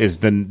care about is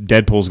the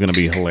Deadpool's going to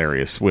be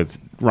hilarious with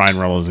Ryan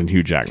Reynolds and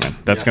Hugh Jackman.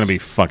 That's going to be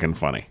fucking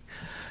funny.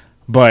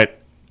 But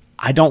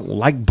I don't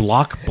like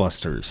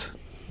blockbusters.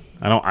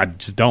 I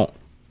just don't.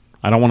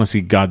 I don't want to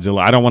see Godzilla.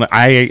 I don't want to.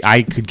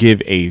 I could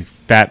give a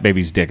fat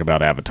baby's dick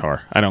about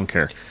Avatar. I don't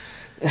care.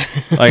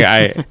 Like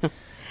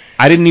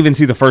I didn't even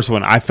see the first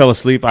one. I fell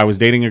asleep. I was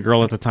dating a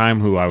girl at the time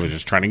who I was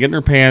just trying to get in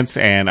her pants,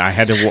 and I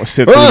had to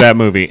sit through that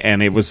movie,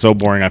 and it was so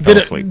boring I fell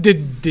asleep.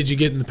 Did you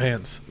get in the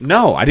pants?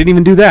 No, I didn't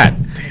even do that.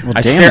 Well,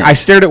 I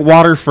stared at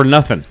water for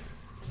nothing.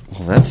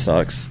 Well, that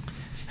sucks.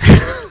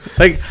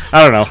 Like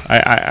I don't know.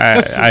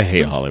 I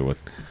hate Hollywood.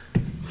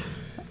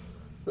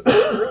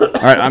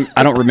 All right,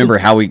 I don't remember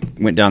how we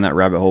went down that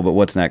rabbit hole, but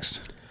what's next?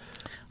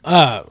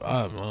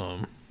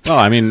 Well,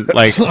 I mean,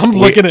 like I'm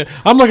looking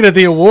at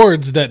the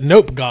awards that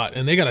Nope got,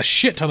 and they got a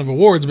shit ton of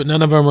awards, but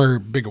none of them are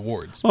big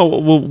awards. Oh,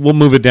 we'll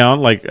move it down.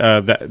 Like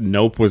that.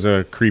 Nope was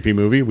a creepy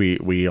movie.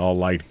 We all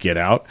liked Get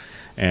Out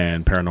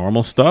and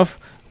paranormal stuff.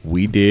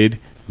 We did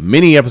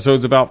many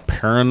episodes about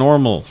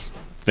paranormal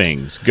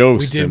things,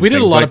 ghosts. We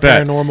did a lot of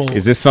paranormal.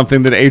 Is this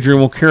something that Adrian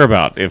will care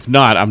about? If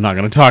not, I'm not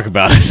going to talk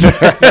about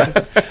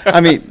it. I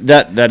mean,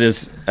 that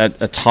is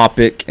a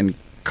topic and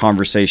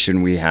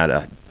conversation we had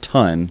a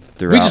ton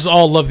throughout. We just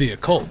all love the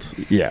occult.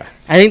 Yeah.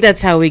 I think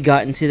that's how we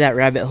got into that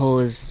rabbit hole.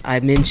 Is I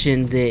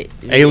mentioned that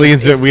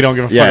Aliens that we don't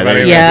give a fuck Yeah,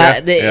 about. yeah.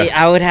 Aliens.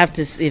 I would have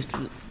to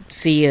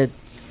see a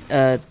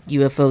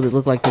UFO that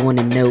looked like the one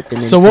in Nope.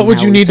 And then So what would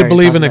somehow you we need to started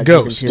believe talking in a about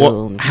ghost? Jupiter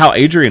Well, and- how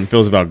Adrian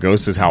feels about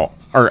ghosts is how,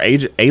 or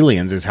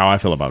aliens is how I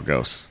feel about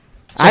ghosts.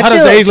 So how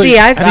does I how do you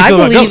feel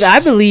about ghosts?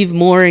 I believe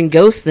more in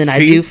ghosts than I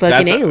See, do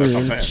fucking that's what I'm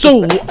aliens.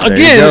 saying. So you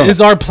again, go.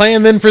 is our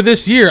plan then for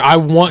this year? I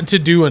want to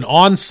do an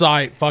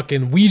on-site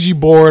fucking Ouija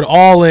board,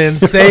 all-in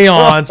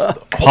seance.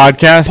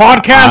 Podcast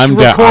Podcast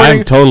recording.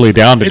 I'm totally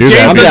down to do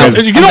James that.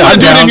 says, you don't want to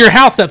do it in your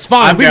house. That's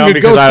fine. I'm We down can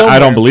go because somewhere. I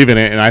don't believe in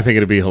it, and I think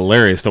it'd be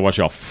hilarious to watch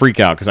y'all freak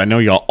out because I know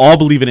y'all all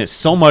believe in it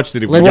so much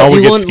that Let's y'all would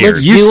do get one- scared.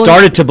 let's You do one-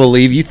 started to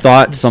believe. You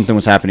thought something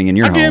was happening in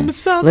your I gave home.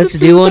 myself Let's the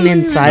do one sympathy.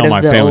 inside No, my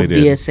of the family old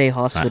did. BSA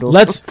hospital.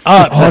 Let's.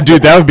 Oh,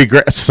 dude, that would be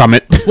great.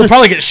 Summit. We'll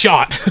probably get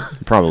shot,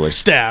 Probably.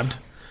 stabbed.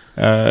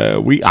 They're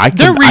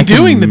They're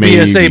redoing the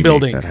BSA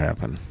building. That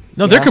happen.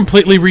 No, they're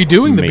completely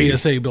redoing the Maybe.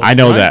 BSA building. I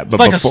know right? that, It's but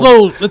like before- a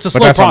slow. It's a But slow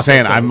that's what I'm process.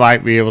 saying. though. I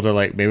might be able to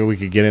maybe we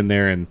could get in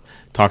there and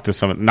talk to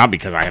someone. Not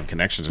because I have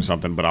connections or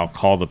something, but I'll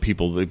call the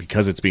people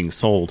because it's being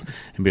sold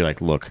and be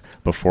like, look,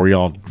 before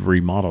y'all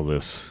remodel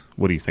this,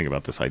 what do you think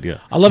about this idea?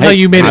 I love Hey, how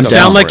you made I'm it down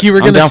sound for like it. you were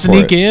I'm going to down for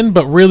sneak it. in,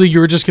 but really you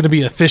were just going to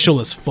be official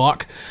as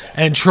fuck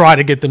and try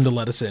to get them to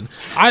let us in.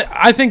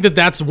 I think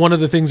that's one of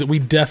the things that we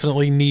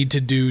definitely need to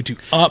do to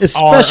up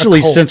Especially our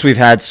occult. since we've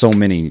had so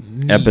many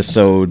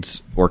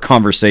episodes or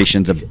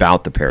conversations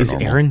about the paranormal. Is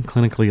Aaron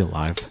clinically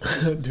alive?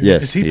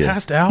 Yes, Is he he is.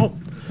 passed out?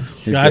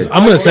 He's Guys, good.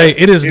 I'm going to say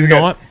it is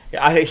not.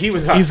 He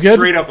was He's good?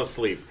 straight up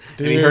asleep.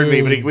 And he heard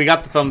me, but we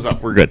got the thumbs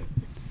up. We're good.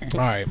 All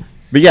right.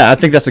 But yeah, I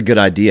think that's a good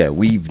idea.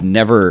 We've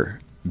never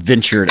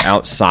ventured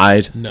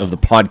outside of the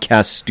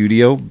podcast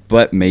studio,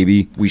 but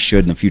maybe we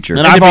should in the future.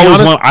 And to be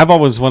honest- I've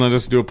always wanted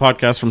us to do a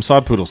podcast from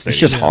Sod Poodle Stadium. It's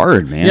just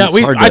hard, man. Yeah, It's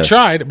hard I to-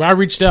 tried, but I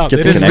reached out. get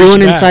They the didn't connection. reach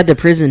doing back. inside the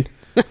prison.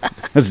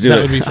 Let's do That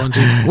it. would be fun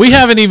too. We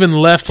haven't even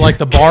left like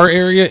the bar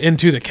area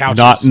into the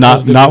couches. not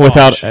of the not garage,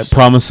 without a so-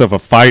 promise of a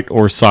fight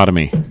or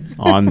sodomy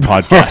on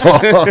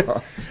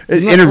podcast.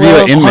 Interview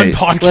Well, an on inmate.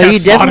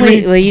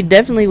 podcast. You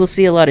definitely will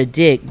see a lot of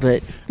dick,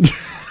 but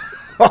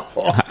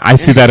I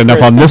see that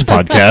enough on this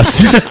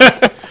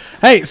podcast.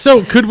 Hey,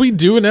 so could we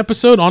do an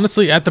episode?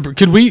 Honestly,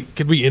 could we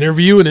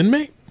interview an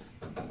inmate?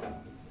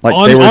 Like,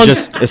 on- say we're on-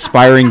 just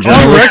aspiring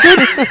journalists.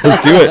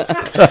 Let's do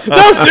it.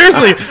 No,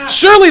 seriously.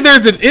 Surely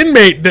there's an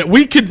inmate that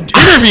we could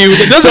interview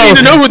that doesn't need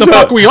to know who the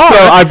fuck we are. so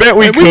I bet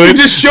we And we could could,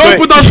 just show up but-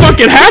 with our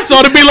fucking hats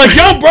on and be like,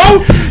 "Yo,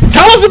 bro,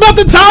 tell us about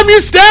the time you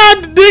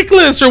stabbed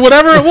Nicholas or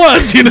whatever it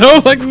was." You know,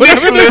 like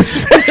whatever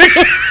this.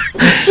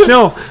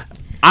 No,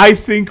 I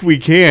think we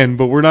can,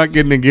 but we're not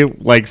going to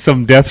get like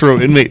some death row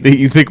inmate that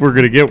you think we're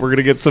going to get. We're going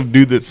to get some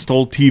dude that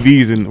stole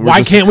TVs. And we're Why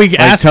just, can't we like,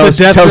 ask tell the us,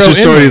 death tell us row your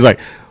story? inmate? He's like,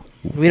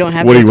 we don't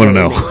have. what do you want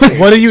want to to know?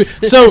 What do you?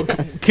 So,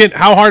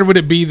 how hard would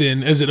it be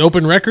then? Is it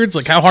open records?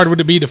 Like, how hard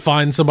would it be to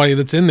find somebody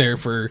that's in there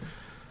for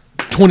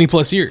 20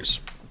 plus years?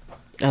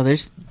 Oh,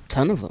 there's a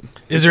ton of them.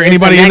 Is there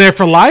anybody in there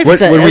for life?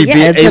 It's a- Would we yeah,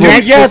 be it's a able-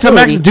 max Yeah, it's a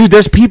max. facility. Dude,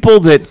 there's people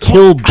that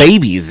kill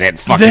babies at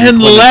fucking. Then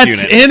Plymouth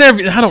let's unit.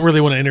 interview. I don't really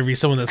want to interview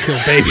someone that's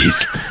killed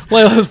babies.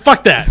 Well,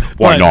 fuck that.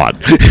 Why But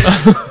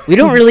not? We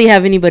don't really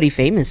have anybody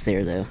famous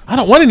there, though. I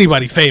don't want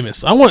anybody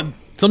famous. I want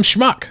some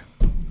schmuck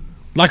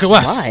like us.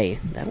 Why?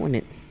 That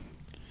wouldn't.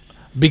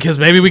 Because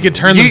maybe we could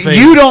turn them famous.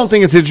 You don't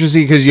think it's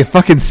interesting because you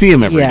fucking see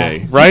him every day,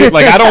 Yeah. right?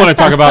 Like I don't want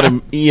to talk about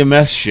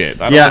EMS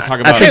shit. I don't Yeah, want to talk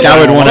I about. think I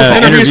would wanna Let's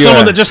interview interview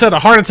someone a- that just had a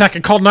heart attack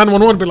and called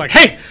 911 and be like,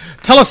 "Hey,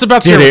 tell us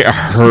about Did your." it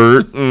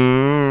hurt?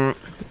 Mm.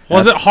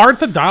 Was it hard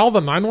to dial the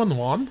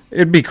 911?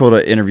 It'd be cool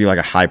to interview like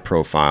a high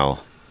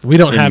profile We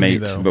don't have any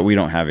inmate, though. but we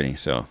don't have any.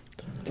 So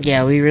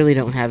Yeah, we really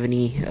don't have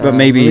any. But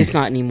maybe- at least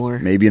not anymore.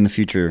 maybe in the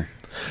future.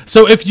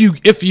 So if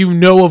you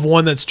know of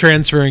one that's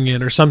transferring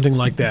in or something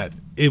like that,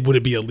 would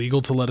it be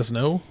illegal to let us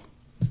know?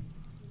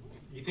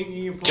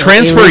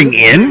 Transferring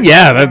in?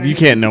 Yeah, that, you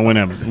can't know when.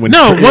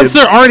 No, once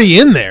they're already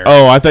in there.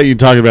 Oh, I thought you were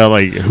talking about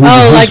like who's,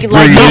 like- who's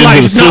like- bringing no, it into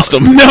Like, the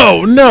system.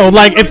 No,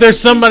 like if there's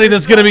somebody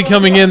that's going to be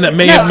coming in that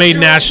may have made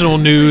national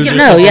news or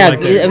No, something yeah,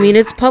 like that. I mean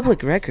it's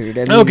public record.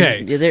 I mean,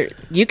 Okay.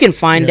 you can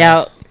find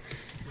out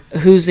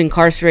who's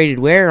incarcerated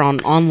where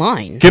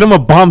online. Get them a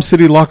Bomb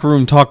City Locker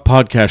Room Talk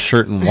podcast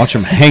shirt and watch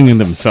them hanging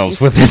themselves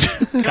with it.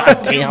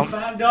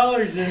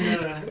 $5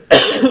 in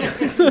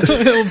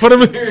Put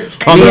them in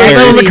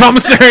the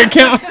commissary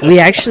account. We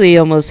actually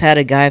almost had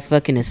a guy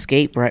fucking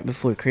escape right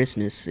before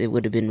Christmas. It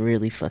would have been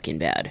really fucking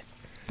bad.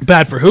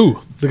 Bad for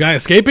who? The guy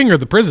escaping or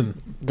the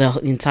prison? The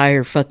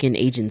entire fucking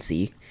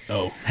agency.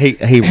 Oh,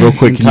 Hey, real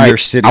quick, Entire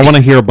city. I want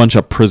to hear a bunch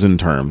of prison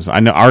terms. I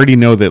already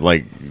know that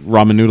like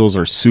ramen noodles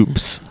are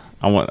soups.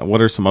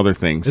 What are some other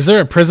things? is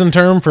there a prison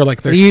term for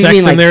like there's You sex mean,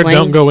 in like, there? slang?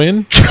 Don't go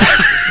in.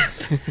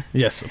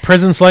 Yes,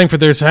 prison slang for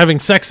there's having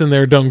sex in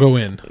there. Don't go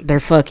in. They're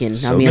fucking.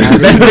 So I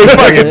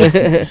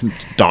mean,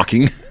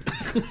 Docking.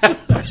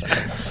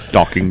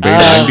 Docking Bay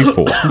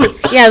 94.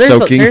 yeah.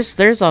 Soaking.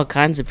 There's all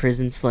kinds of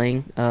prison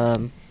slang.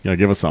 Yeah,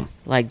 give us some.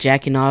 Like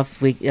jacking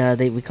off. We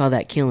call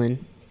that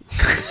killing.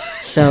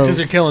 So Because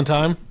you're killing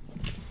time.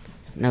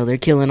 no, they're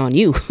killing on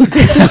you.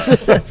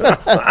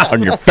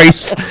 On your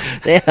face,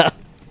 Yeah.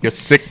 you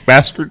sick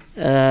bastard.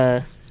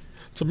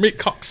 It's a meat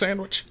cock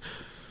sandwich.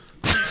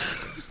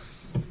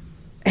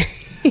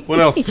 What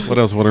else?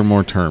 What are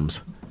more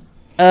terms?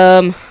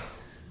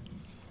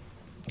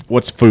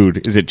 What's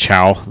food? Is it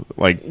chow?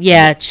 Like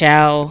Yeah,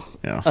 chow.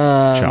 yeah,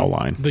 chow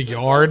line. The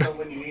yard. So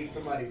when you need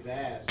somebody's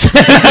ass.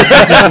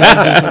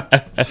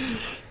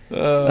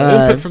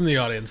 Input from the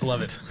audience.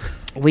 Love it.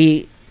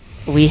 We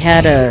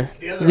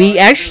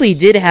actually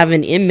did have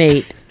an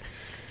inmate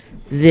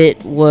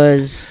that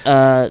was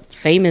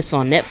famous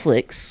on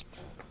Netflix.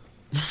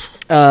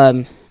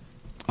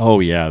 Oh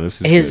yeah,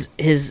 this is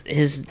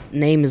His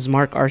name is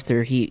Mark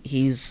Arthur.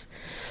 He's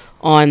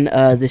on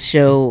the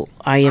show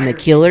I Am a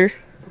Killer.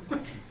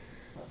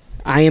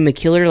 I Am a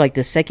Killer, like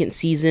the second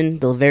season,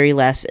 the very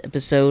last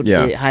episode,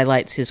 Yeah. it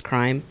highlights his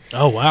crime.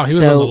 Oh wow, he was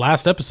So- on the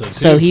last episode. Too.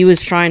 So he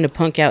was trying to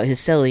punk out his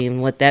cellie,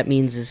 and what that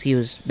means is he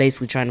was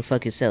basically trying to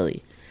fuck his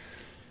cellie.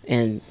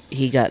 And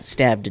he got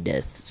stabbed to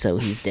death, so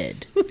he's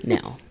dead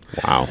now.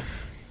 Wow.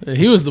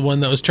 He was the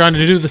one that was trying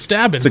to do the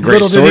stabbing. It's a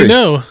great Little did story. he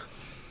know.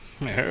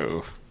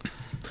 No.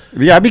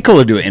 Yeah, it'd be cool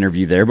to do an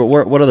interview there, but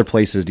what other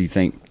places do you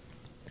think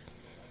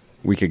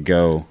we could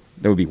go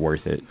that would be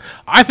worth it?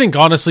 I think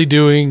honestly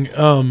doing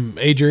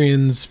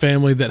Adrian's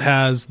family that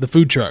has the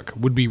food truck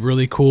would be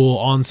really cool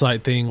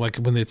on-site thing, like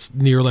when it's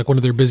near like one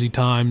of their busy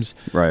times.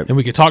 Right. And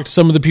we could talk to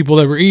some of the people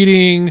that were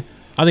eating.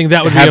 I think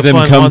that would Have be a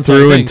them fun come on-site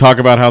through thing. and talk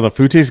about how the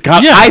food tastes.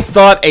 God, Yeah. I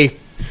thought a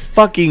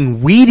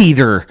fucking weed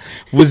eater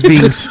was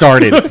being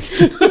started.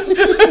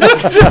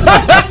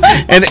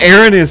 And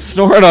Aaron is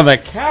snoring on the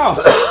couch.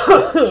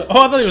 Oh,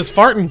 I thought he was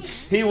farting.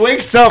 He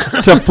wakes up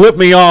to flip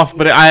me off,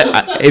 but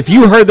I if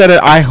you heard that,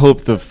 I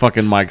hope the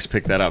fucking mics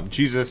pick that up.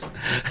 Jesus.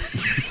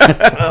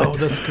 Oh,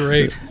 that's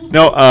great.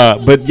 No,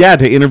 but yeah,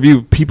 to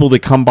interview people that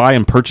come by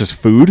and purchase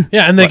food.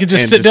 Yeah, and they could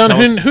just sit down.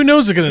 tell us- Who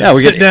knows? They're gonna Yeah,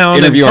 we sit could down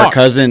interview and our talk.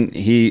 cousin.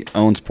 He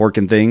owns Pork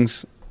and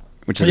Things,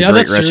 which is Yeah, a great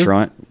that's true.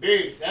 restaurant.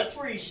 Dude, that's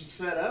where you should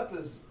set up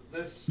is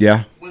this.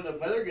 Yeah. When the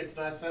weather gets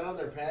nice, set on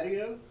their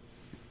patio.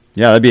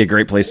 Yeah, that'd be a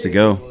great place to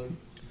go.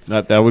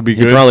 That would be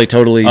He'd good. probably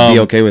totally be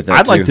okay with that.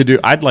 I'd like too.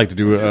 to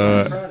do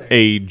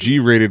a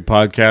G-rated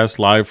podcast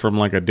live from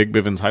like a Dick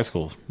Bivens high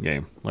school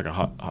game, like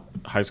a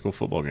high school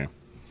football game.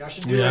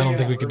 Yeah, I don't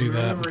think we could do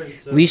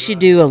that. We should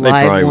do a They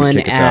probably live would one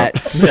kick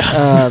us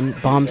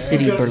at Bomb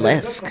City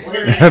Burlesque.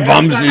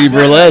 Bomb City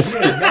Burlesque.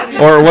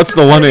 Or what's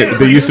the one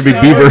that used to be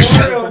Beavers?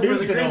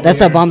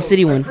 That's a Bomb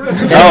City one.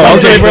 That's Oh, Bomb okay.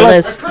 City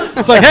Burlesque.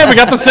 It's like, hey, we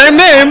got the same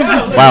names.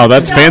 Wow,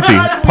 that's fancy.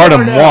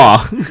 Pardon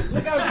moi.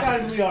 Look how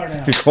excited we are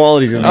now. The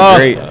quality's gonna Oh,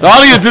 be great. the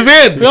audience is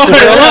in. Oh,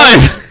 They're yeah.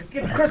 alive. Let's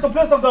get the Crystal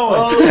Pistol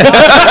going.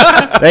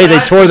 Hey, they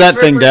tore that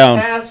thing down.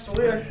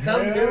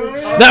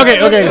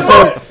 Okay.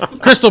 So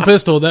Crystal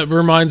Pistol. That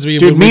reminds me. of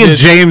Dude, when me we and did-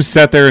 James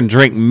sat there and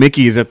drank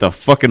Mickey's at the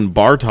fucking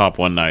bar top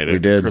one night. We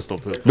at did. Crystal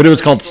Pistol. But it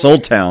was called Soul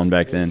Town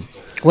back then.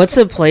 What's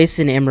a place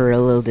in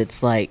Amarillo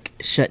that's like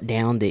shut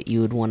down that you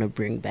would want to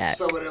bring back?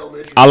 So in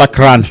elementary.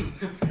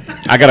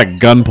 Alacran. I got a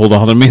gun pulled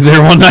on me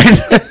there one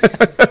night.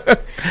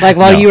 Like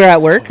while you were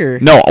at work, or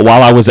No,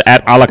 while I was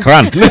at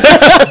Alacran.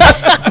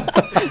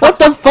 what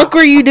the fuck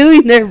were you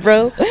doing there,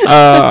 bro?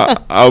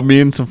 Me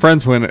and some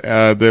friends went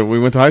that we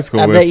went to high school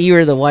I with. bet you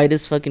were the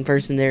whitest fucking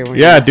person there. weren't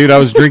Yeah, you? dude, I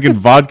was drinking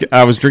vodka.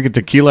 I was drinking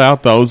tequila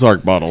out the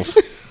Ozark bottles.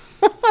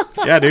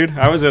 Yeah, dude,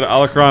 I was at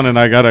Alacron and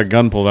I got a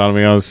gun pulled out of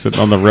me. I was sitting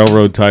on the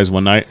railroad ties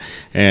one night,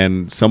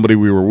 and somebody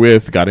we were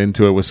with got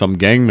into it with some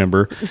gang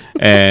member,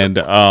 and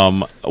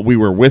we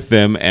were with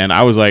them, and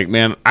I was like,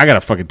 man, I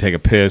gotta fucking take a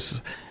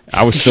piss.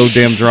 I was so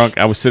damn drunk.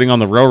 I was sitting on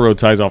the railroad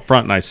ties out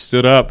front, and I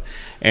stood up,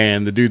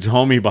 and the dude's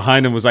homie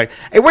behind him was like,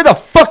 hey, where the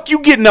fuck you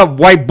getting up,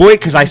 white boy?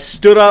 Because I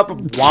stood up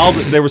while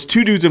there was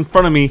two dudes in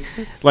front of me,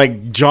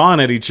 like jawing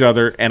at each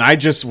other, and I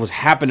just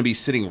happened to be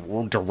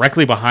sitting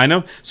directly behind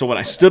him. So when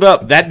I stood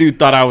up, that dude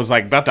thought I was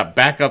like about to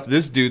back up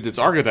this dude that's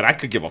arguing that I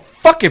could give a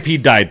fuck if he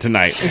died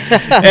tonight.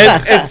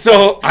 and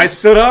so I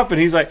stood up,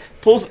 and he's like,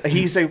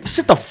 he say,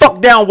 sit the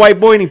fuck down, white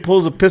boy, and he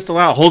pulls a pistol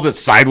out, holds it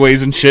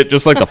sideways and shit,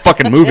 just like the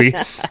fucking movie,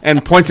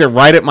 and points it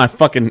right at my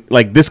fucking,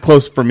 like this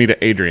close for me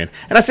to Adrian.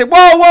 And I said,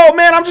 whoa,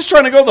 man, I'm just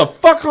trying to go the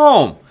fuck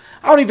home.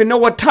 I don't even know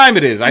what time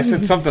it is. I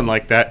said something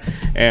like that,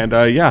 and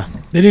yeah.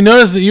 Did he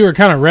notice that you were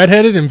kind of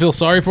redheaded and feel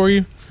sorry for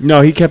you?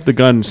 No, he kept the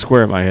gun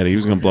square at my head. He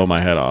was going to blow my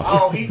head off.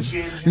 Oh, he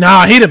changed.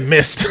 Nah, he'd have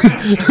missed.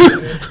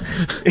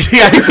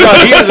 Yeah,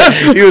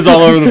 he was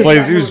all over the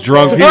place. He was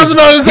drunk. He was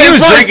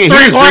drinking. He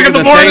was drinking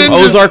the same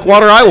Ozark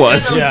water I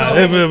was. Yeah,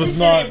 it was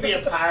not. Be a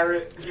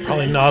pirate.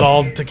 Probably not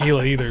all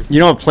tequila either. You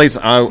know, a place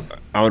I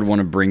would want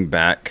to bring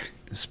back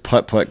is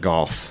putt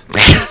golf.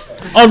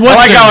 On I like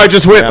Western, how I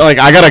just went, like,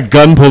 I got a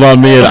gun pulled on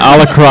me at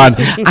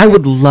Alacron. I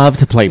would love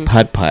to play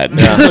putt-putt.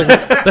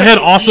 they had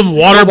awesome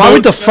water Why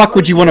would the boats. fuck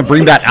would you want to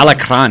bring back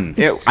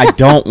Alacran? I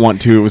don't want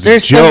to. It was a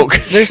There's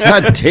joke.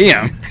 God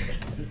damn.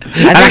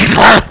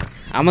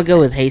 I'm gonna go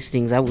with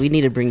Hastings. We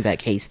need to bring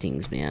back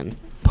Hastings, man.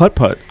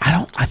 Putt-putt.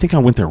 I think I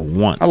went there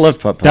once. I love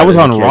putt. That was as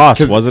a on kid, Ross,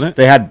 'cause wasn't it?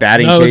 They had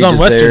batting No, it was cages on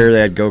Western. there.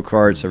 They had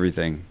go-karts,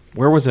 everything.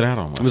 Where was it at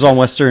on? It was on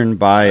Western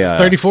by...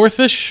 34th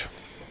ish.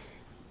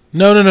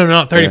 No,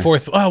 not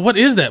 34th. Oh, what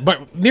is that?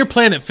 But near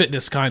Planet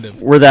Fitness, kind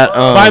of. where that...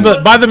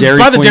 by the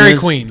Dairy is?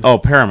 Queen. Oh,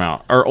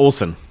 Paramount. Or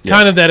Olsen.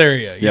 Kind of that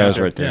area. Yeah, it was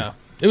right there. Yeah.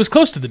 It was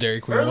close to the Dairy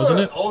Queen, Remember wasn't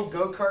the it? old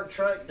go-kart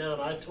track down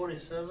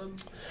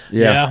I-27?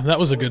 Yeah, that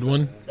was a good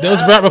one. That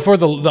was right before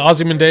the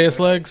Ozymandias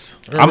legs,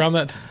 or around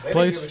that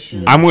place.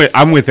 I'm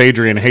with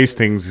Adrian.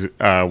 Hastings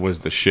was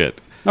the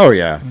shit. Oh,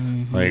 yeah.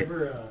 Like,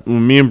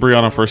 when me and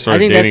Brianna first started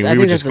think dating, that's- I we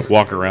would think just that's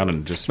walk around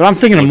and just... But I'm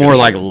thinking of more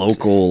like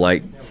local,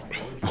 like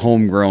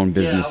homegrown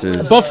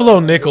businesses. Buffalo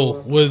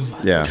Nickel was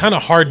Yeah. kind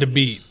of hard to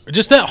beat.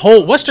 Just that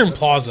whole Western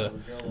Plaza.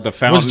 The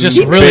fountain, just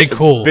really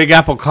cool. Big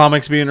Apple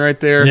Comics being right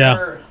there.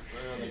 Yeah.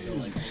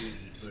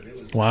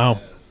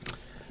 Wow.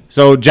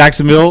 So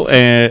Jacksonville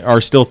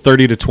are still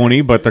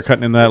 30-20, but they're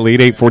cutting in that lead.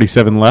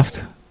 8:47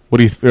 left. What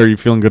do you are you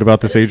feeling good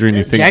about this, Adrian?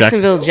 You think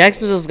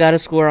Jacksonville's got to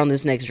score on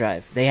this next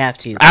drive. They have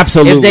to.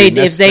 Absolutely If they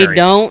necessary.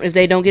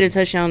 don't get a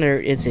touchdown,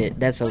 it's it.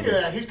 That's over.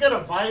 Yeah, he's got a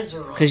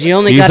visor on. Because you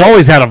only He's got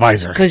always had a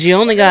visor. because you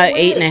only got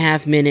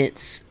 8.5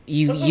 minutes.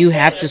 You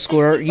have to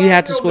score. You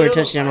have to score a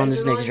touchdown on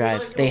this next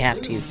drive. They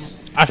have to.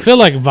 I feel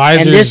like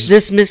visors. And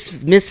this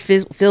miss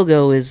field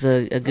goal is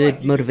a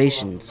good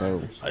motivation.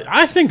 So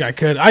I think I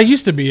could. I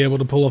used to be able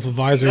to pull off a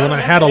visor when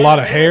I had a lot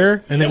of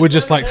hair, and it would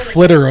just like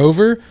flitter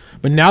over.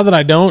 But now that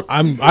I don't,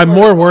 I'm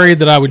more worried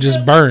that I would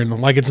just burn.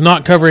 Like it's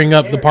not covering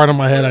up the part of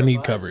my head I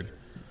need covered.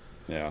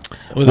 Yeah.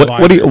 With a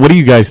visor. What do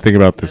you guys think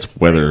about this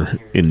weather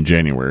in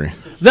January?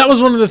 That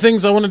was one of the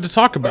things I wanted to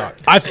talk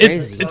about.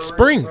 crazy. It's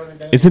spring.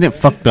 Isn't it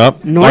fucked up?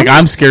 Like,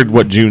 I'm scared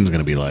what June's going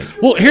to be like.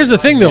 Well, here's the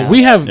thing, though.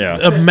 We have Yeah.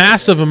 a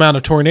massive amount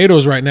of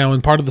tornadoes right now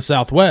in part of the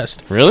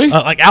Southwest. Really?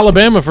 Like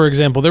Alabama, for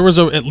example, there was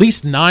at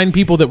least 9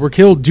 people that were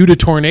killed due to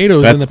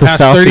tornadoes That's in the the past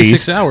Southeast.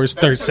 36 hours.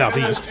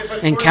 Southeast.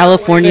 and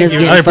California is I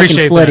getting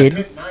appreciate fucking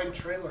that. flooded. 9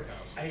 trailer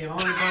house. Hey, I'm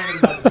only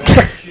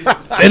talking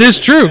about the It is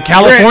true.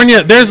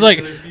 California, there's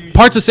like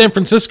parts of San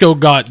Francisco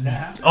got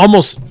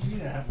almost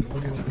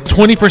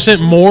 20%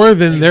 more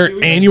than their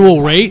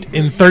annual rate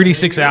in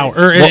 36 hours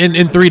or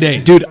in 3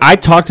 days. Dude, I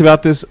talked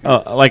about this.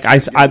 Like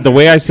the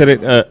way I said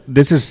it.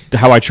 This is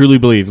how I truly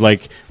believe.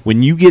 Like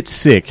when you get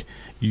sick,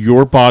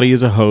 your body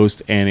is a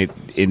host, and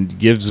it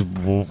gives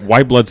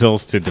white blood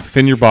cells to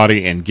defend your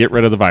body and get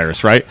rid of the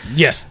virus. Right?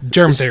 Yes,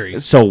 germ theory.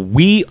 So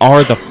we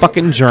are the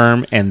fucking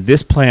germ, and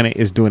this planet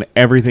is doing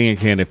everything it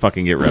can to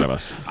fucking get rid of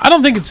us. I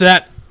don't think it's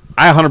that.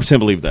 I 100%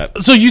 believe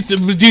that. So do you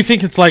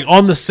think it's like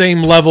on the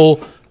same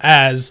level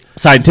as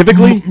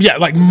Scientifically, yeah,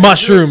 like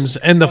mushrooms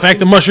and the fact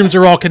that mushrooms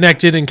are all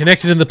connected in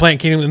the plant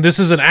kingdom, and this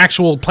is an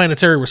actual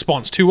planetary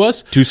response to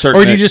us? To a certain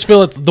or do you just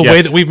feel it's the way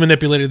Yes. that we've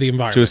manipulated the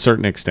environment? to a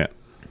certain extent,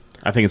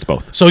 I think it's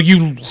both. So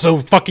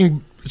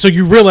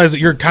you realize that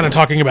you're kind of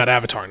talking about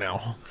Avatar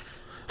now.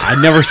 I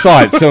never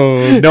saw it,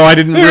 so no, I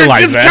didn't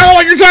realize It's that. kind of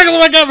like you're talking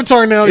like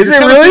Avatar now. Is You're it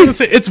kinda really?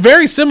 saying it's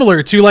very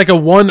similar to like a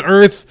one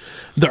Earth.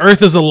 The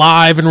Earth is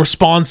alive and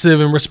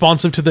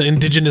responsive to the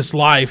indigenous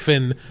life,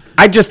 and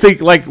I just think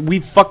like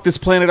we fucked this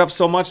planet up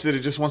so much that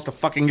it just wants to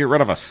fucking get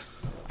rid of us.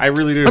 I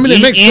really do. I mean,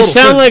 it makes You total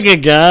sound sense. like a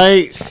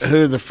guy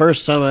who the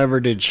first time I ever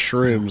did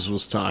shrooms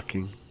was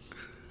talking.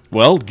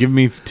 Well, give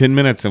me 10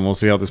 minutes and we'll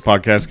see how this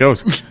podcast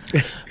goes.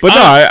 But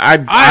no,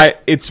 I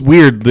it's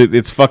weird that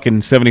it's fucking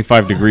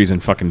 75 degrees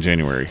in fucking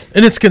January.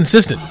 And it's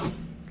consistent.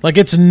 Like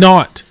it's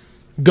not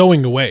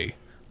going away.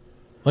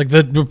 Like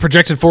the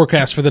projected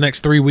forecast for the next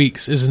 3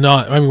 weeks is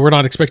not. I mean, we're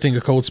not expecting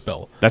a cold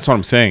spell. That's what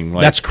I'm saying.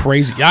 Like, That's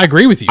crazy. Yeah, I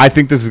agree with you. I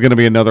think this is going to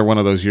be another one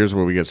of those years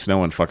where we get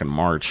snow in fucking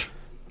March.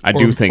 I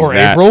do think or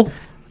that. April.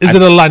 Is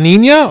it a La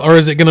Nina or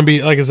is it going to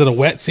be like? Is it a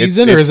wet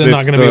season or is it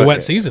not going to be a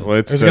wet season? Well, Or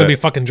is it going to be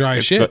fucking dry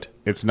as shit?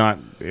 It's not.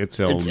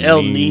 It's El It's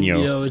El Nino.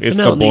 Nino. It's an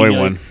the El boy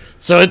Nino. one.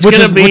 So it's Which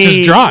going is to be which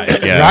is dry,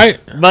 Yeah. right?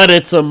 but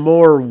it's a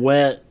more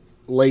wet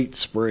late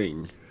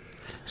spring.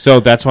 So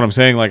that's what I'm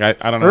saying. Like I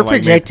don't know. We're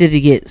like, projected to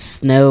get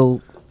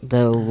snow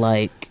though,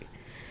 like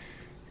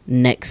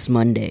next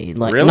Monday.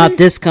 Like Really? not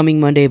this coming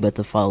Monday, but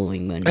the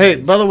following Monday. Hey,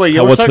 by the way, you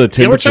How- were, what's the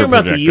you were talking temperature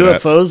about the projected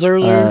at? UFOs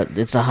earlier.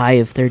 It's a high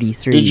of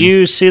 33. Did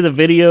you see the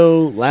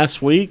video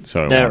last week?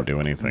 So it that won't do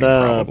anything,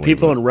 The probably,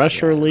 people but- in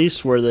Russia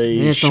released where they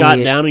And it's shot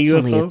only down a It's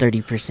only a UFO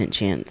 30%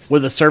 chance.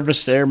 with the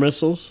surface-to-air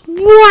missiles.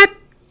 What?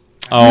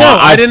 Oh, No,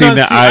 I I've did seen not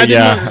that. see- I did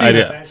not see I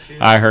that. did.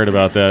 I heard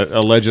about that.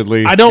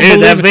 Allegedly, I don't Dude,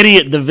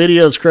 believe that the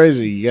video is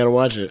crazy. You got to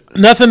watch it.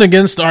 nothing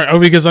against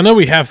because I know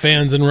we have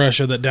fans in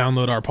Russia that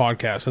download our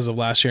podcast as of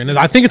last year, and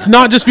I think it's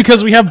not just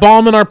because we have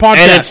bomb in our podcast.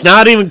 And it's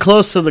not even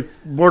close to the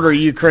border of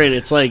Ukraine.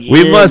 It's like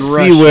we in must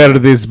see Russia. where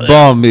this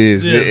bomb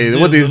is. Yes,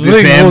 What is bring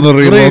this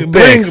Amarillo, bring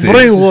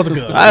Texas?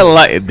 vodka. I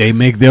like. They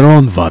make their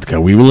own vodka.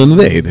 We will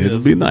invade. It'll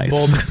be Baltic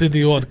nice.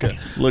 City vodka.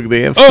 Look,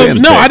 they have. Oh, Pentex.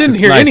 no, I didn't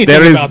It's hear nice. anything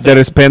There is about that. there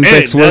is And Pentex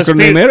it does worker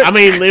named people- Eric. I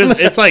mean,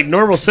 it's like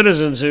normal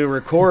citizens who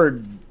record.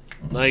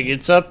 Like,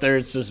 it's up there.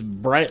 It's this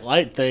bright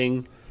light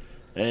thing.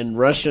 And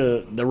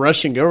the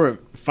Russian government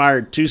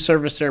fired 2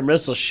 surface air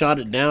missiles, shot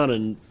it down,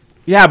 and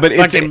Yeah, but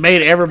it's fucking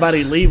made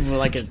everybody leave with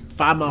like a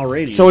 5-mile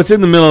radius. so it's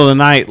in the middle of the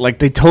night. Like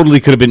they totally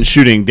could have been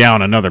shooting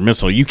down another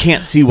missile. You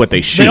can't see what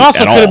they shoot. They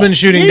also at could have all. been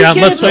shooting down.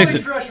 Let's face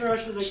it.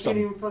 Russia, they can't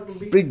even fucking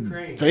beat big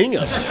Ukraine. thing.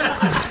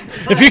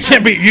 If you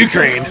can't beat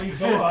Ukraine,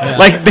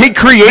 Like they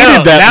created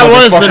No, that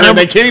was the motherfucker, and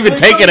number. They can't even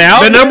take it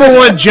out. The number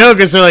one joke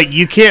is they're like,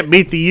 you can't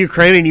beat the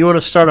Ukraine, and you want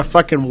to start a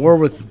fucking war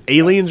with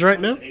aliens right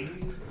now?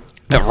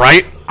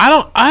 Right? I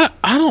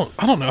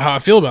don't know how I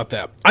feel about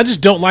that. I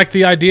just don't like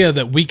the idea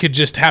that we could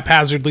just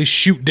haphazardly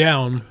shoot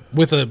down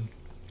with a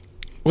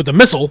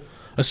missile,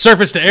 a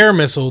surface to air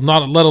missile,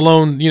 not let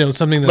alone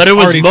something that's But it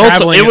was already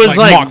multiple. traveling It was at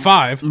like Mach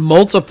 5.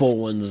 multiple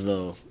ones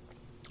though.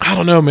 I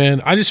don't know,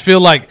 man. I feel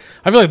like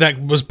that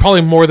was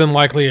probably more than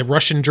likely a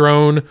Russian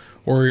drone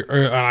or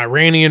an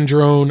Iranian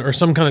drone or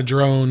some kind of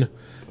drone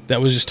that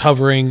was just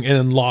hovering and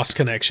then lost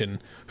connection.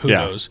 Who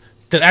Yeah. knows?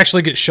 That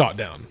actually gets shot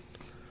down.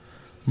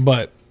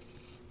 But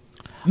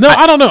no,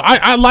 I don't know.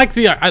 I like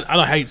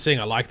I hate saying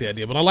I like the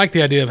idea, but I like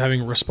the idea of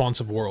having a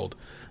responsive world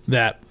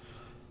that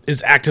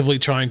is actively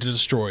trying to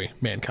destroy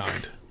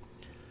mankind.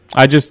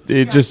 I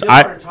started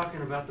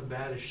talking about the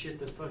baddest shit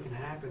that fucking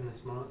happened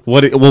this month.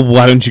 What? Well,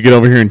 why don't you get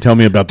over here and tell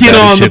me about Get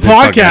baddest on the shit that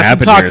fucking podcast and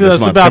happened talk here to this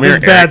us month? about Come this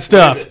here, bad Eric.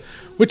 stuff.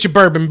 With your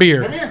bourbon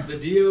beer. The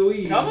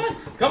DOE.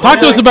 Come Talk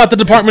to us about the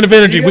Department of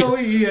Energy. DOE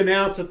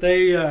announced that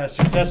they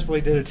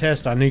successfully did a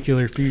test on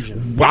nuclear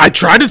fusion. I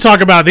tried to talk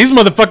about it. These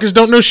motherfuckers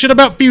don't know shit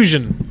about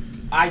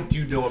fusion. I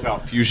do know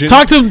about fusion.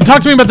 Talk to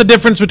me about the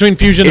difference between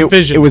fusion and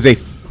fission. It was a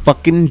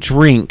fucking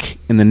drink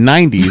in the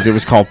 90s. It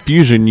was called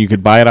Fusion. You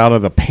could buy it out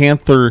of the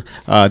Panther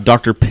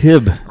Dr.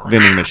 Pibb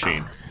vending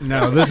machine.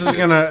 No, this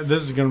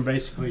is gonna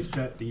basically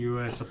set the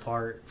U.S.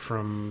 apart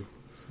from.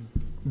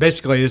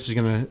 Basically, this is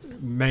gonna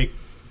make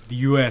the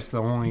U.S. the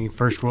only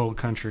first world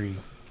country.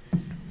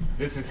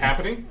 This is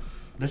happening?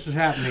 This is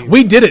happening.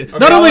 We did it.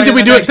 Not only did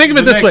we do it, think of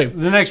it this way.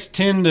 The next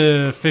 10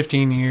 to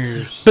 15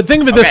 years. But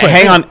think of it this way.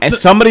 Hang on. As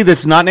somebody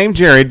that's not named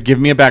Jared, give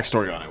me a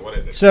backstory on it. What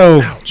is it? So,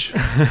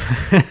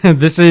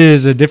 this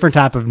is a different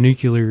type of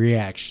nuclear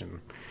reaction.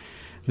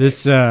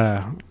 This,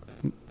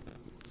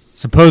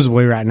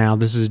 supposedly right now,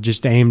 this is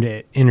just aimed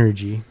at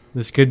energy.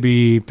 This could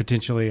be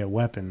potentially a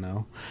weapon,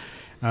 though.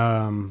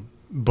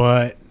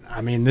 But,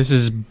 I mean, this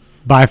is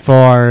by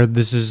far, I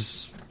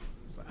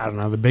don't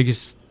know, the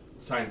biggest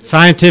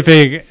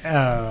scientific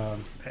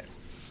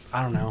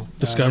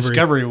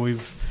discovery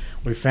we've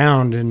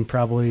found in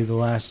probably the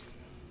last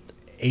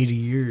 80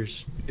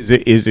 years. Is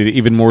it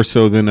even more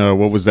so than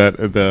what was that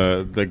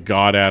the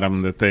god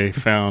atom that they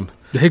found?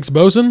 The Higgs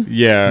boson?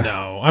 Yeah.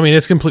 No, I mean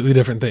it's a completely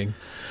different thing.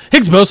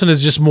 Higgs boson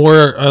is just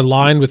more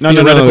aligned with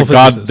theoretical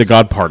physicists. The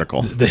God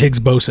particle. The Higgs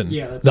boson,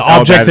 Yeah, the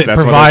object that that's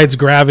what provides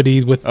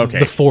gravity with Okay.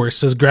 the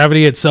force. As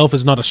gravity itself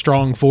is not a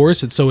strong force,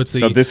 so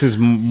this is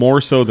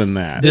more so than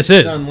that. this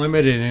It's is.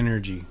 unlimited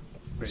energy.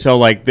 So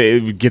like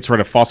it gets rid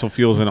of fossil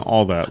fuels and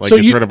all that. Like So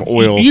gets rid of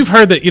oil. You've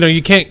heard that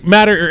you can't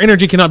matter or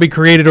energy cannot be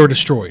created or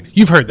destroyed.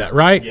 You've heard that,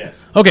 right?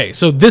 Yes. Okay,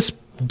 so this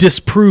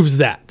disproves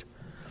that.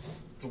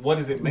 What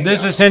does it make?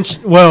 This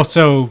essentially,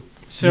 so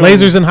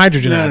Lasers and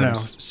hydrogen no.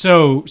 atoms.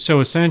 So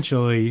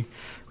essentially,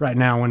 right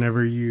now,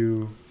 whenever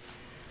you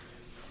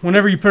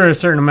put a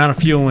certain amount of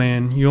fuel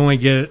in, you only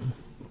get,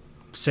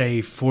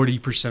 say,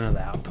 40% of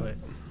the output.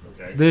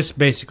 Okay. This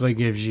basically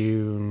gives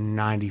you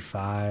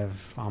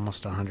 95,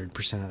 almost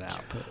 100% of the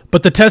output.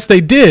 But the test they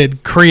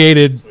did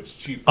created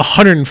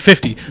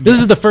 150. This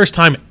is the first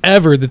time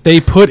ever that they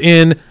put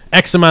in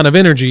X amount of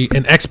energy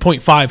and X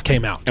 0.5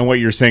 came out. And what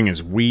you're saying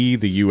is we,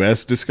 the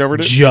U.S.,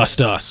 discovered it?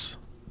 Just us.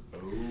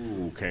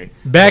 Okay.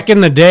 Back in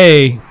the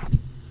day,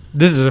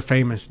 this is a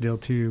famous deal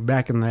too.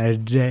 Back in the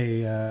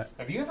day,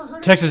 Have you ever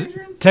heard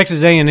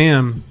Texas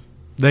A&M,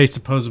 they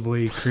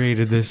supposedly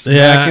created this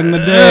Yeah. back in the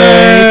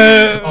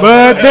day.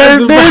 But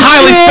That's they're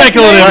highly shit.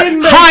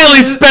 speculative.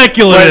 Highly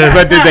speculative.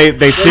 But did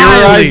they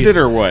theorized it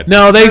or what?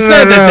 No, they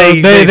said that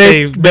they they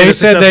said they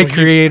successful use.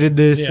 created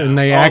this Yeah. and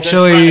they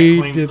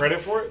actually did.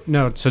 credit for it?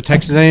 No, so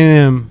Texas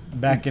A&M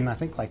back in I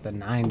think like the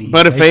 90s.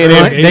 But if they A&M,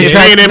 tried- they if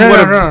tried- A&M no, would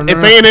no, have, no, if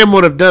no. A&M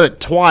would have done it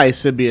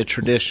twice, it'd be a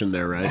tradition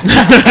there, right?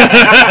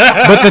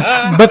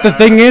 But the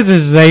thing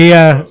is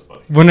they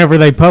whenever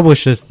they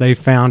published this, they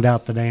found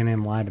out that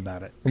A&M lied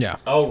about it. Yeah.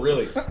 Oh,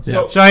 really?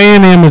 So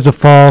A&M is a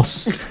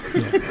false.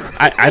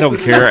 I don't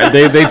care.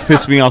 They've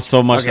pissed me off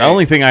so much. The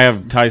only thing I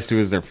have ties to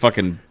is their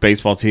fucking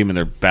baseball team and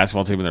their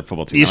basketball team and their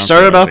football team. You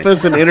started off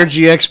as an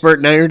energy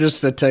expert. Now you're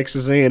just a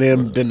Texas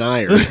A&M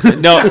denier.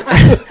 No.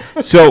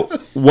 So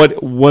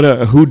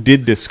who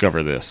did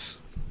discover this?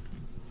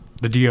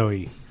 The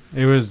DOE.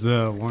 It was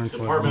the Lawrence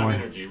Department Livermore.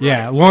 of Energy, right?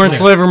 Yeah, Lawrence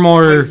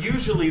Livermore. But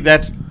usually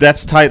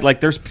that's tied.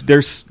 Like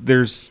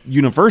there's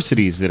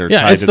universities that are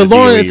Yeah, tied it's to the DOE,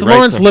 Lawrence, right?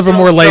 Lawrence So-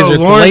 Livermore laser. It's the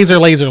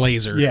Lawrence-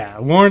 laser. Yeah,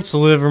 Lawrence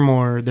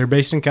Livermore. They're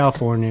based in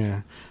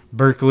California.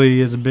 Berkeley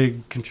is a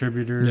big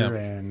contributor, Yeah.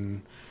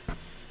 and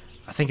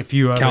I think a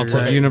few other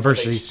Caltech.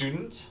 universities.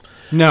 students.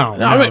 No,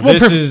 I mean, well,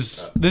 this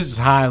is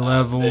high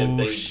level.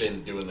 They've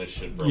been doing this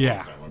shit for a Yeah.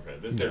 long time. Okay,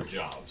 this is their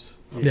jobs.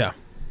 Yeah.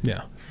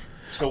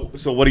 So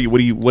what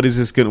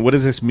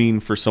is this mean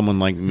for someone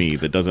like me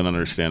that doesn't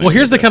understand? Well,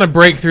 here's the kind of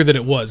breakthrough that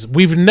it was.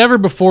 We've never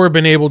before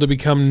been able to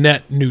become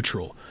net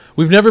neutral.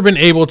 We've never been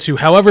able to,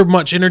 however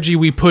much energy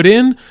we put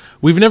in,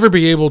 we've never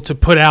been able to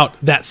put out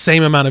that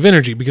same amount of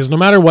energy, because no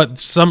matter what,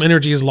 some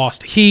energy is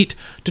lost to heat,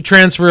 to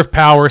transfer of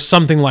power,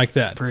 something like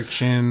that.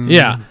 Friction.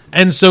 Yeah.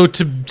 And so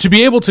to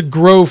be able to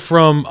grow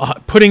from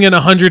putting in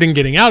 100 and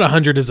getting out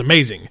 100 is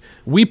amazing.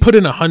 We put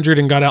in 100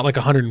 and got out like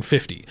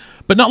 150,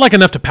 but not like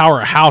enough to power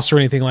a house or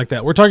anything like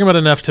that. We're talking about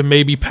enough to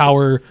maybe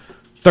power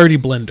 30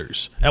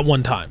 blenders at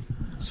one time.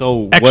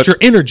 So Extra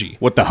energy.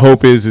 What the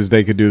hope is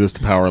they could do this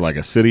to power like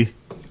a city.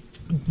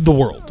 The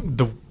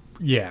world.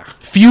 Yeah.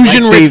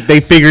 Fusion. They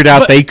figured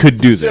out but- they could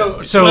do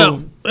this.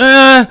 So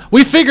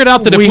we figured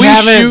out that if we we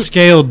haven't shoot,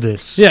 scaled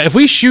this. yeah, if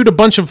we shoot a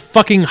bunch of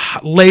fucking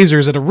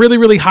lasers at a really,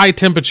 really high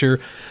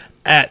temperature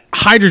at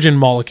hydrogen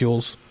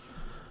molecules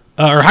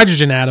or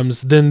hydrogen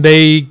atoms, then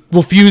they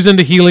will fuse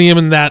into helium,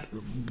 and that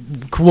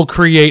will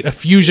create a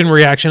fusion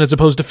reaction as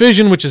opposed to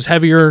fission, which is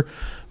heavier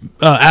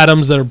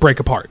atoms that are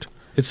break apart.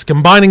 It's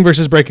combining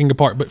versus breaking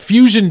apart. But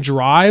fusion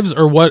drives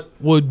are what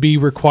would be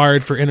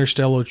required for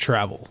interstellar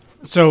travel.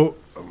 So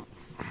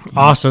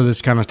also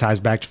this kind of ties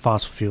back to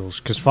fossil fuels,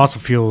 because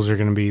fossil fuels are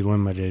going to be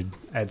limited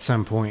at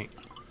some point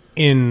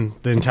in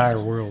the entire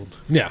world.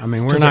 Yeah, I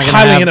mean, we're 'cause not they're gonna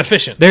highly have-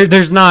 inefficient.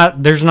 There's not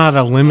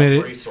a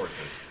limit.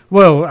 Resources.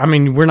 Well, I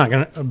mean, we're not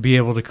going to be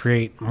able to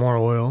create more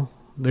oil.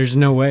 There's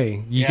no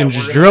way you can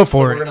just drill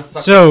for it.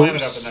 So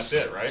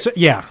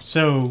yeah.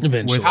 So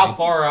Eventually. with How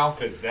far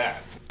off is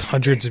that?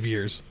 Hundreds of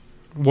years.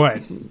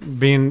 what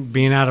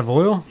being out of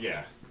oil?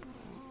 Yeah.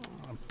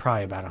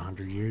 Probably about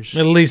 100 years.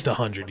 At least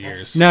 100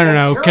 years.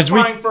 No, because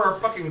we for our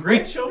fucking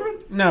grandchildren.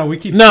 no we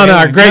keep No, scaling. our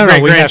we have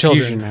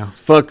great-great-grandchildren. fusion now.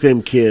 Fuck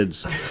them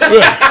kids.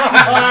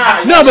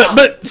 No,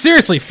 but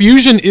seriously,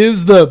 fusion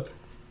is the.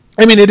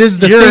 I mean, it is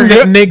the thing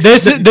that makes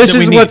this that is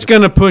we what's need.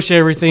 going to push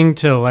everything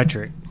to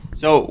electric.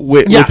 So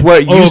with Yeah.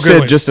 what you Oh, good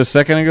said way. just a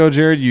second ago,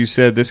 Jared, you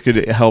said this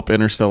could help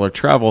interstellar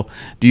travel.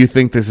 Do you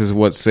think this is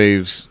what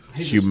saves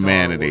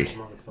humanity?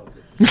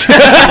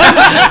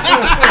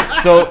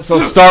 So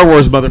Star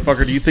Wars,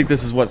 motherfucker. Do you think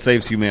this is what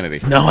saves humanity?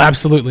 No,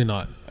 absolutely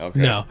not. Okay.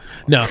 No,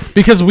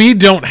 because we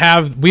don't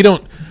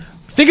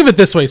think of it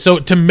this way. So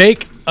to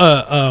make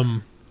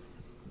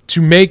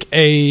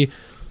a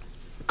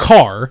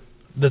car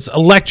that's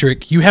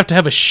electric, you have to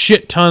have a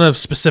shit ton of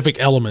specific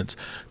elements,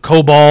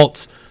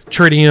 cobalt,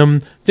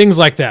 tritium, things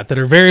like that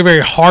are very, very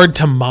hard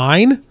to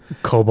mine.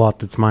 Cobalt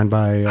that's mined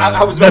by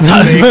I was about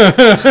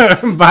to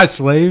say. by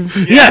slaves.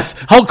 Yes,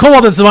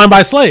 cobalt that's mined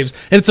by slaves,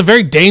 and it's a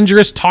very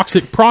dangerous,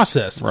 toxic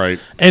process. Right.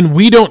 And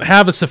we don't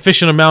have a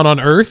sufficient amount on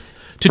Earth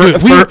to do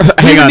it.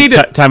 Hang on, need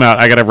to, time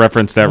out. I got to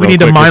reference that we real need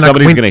to quick. 'Cause mine a-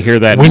 somebody's we- going to hear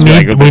that. we and just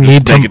need- be like, we "They're need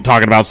just to- making-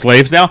 talking about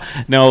slaves now."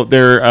 No,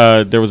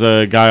 there was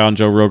a guy on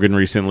Joe Rogan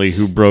recently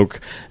who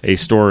broke a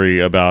story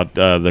about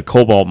the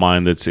cobalt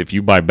mine. That's if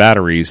you buy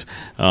batteries,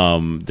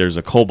 there's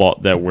a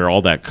cobalt that where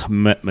all that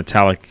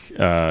metallic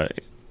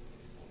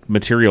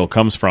material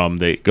comes from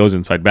that goes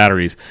inside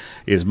batteries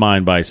is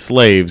mined by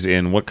slaves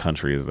in what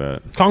country is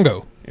that?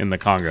 Congo. In the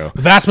Congo.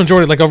 The vast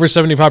majority, like over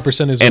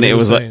 75%, is. And what it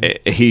was saying.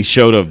 like he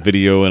showed a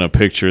video and a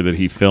picture that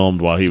he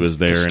filmed while he was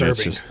there, and it's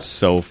disturbing. just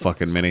so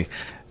fucking many.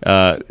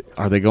 Are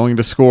they going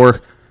to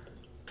score?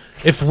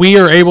 If we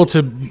are able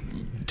to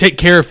take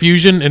care of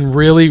fusion and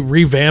really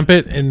revamp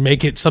it and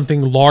make it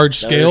something large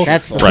scale,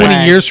 That's the 20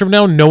 plan. years from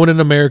now, no one in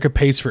America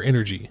pays for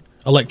energy,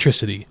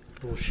 electricity.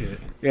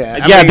 Yeah,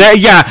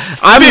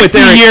 I'm with 50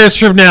 Eric. years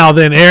from now,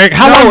 then, Eric,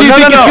 how long do you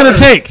think it's going to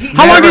take?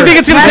 How long do you think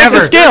it's going to take to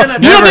scale?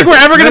 You don't think we're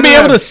ever going to be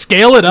able to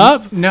scale it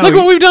up? No, Look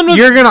what we've done with.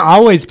 You're going to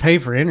always pay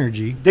for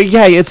energy.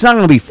 Yeah, it's not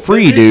going to be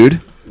free,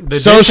 dude. The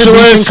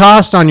distribution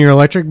cost on your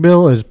electric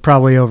bill is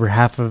probably over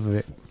half of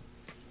it.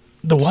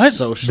 The what?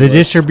 The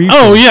distribution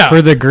Oh, yeah.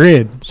 for the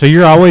grid. So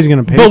you're always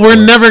going to pay But for we're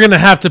it. never going to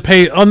have to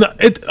pay on the.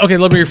 Okay,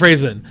 let me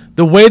rephrase then.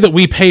 The way that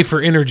we pay for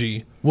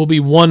energy will be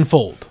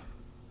one-fold.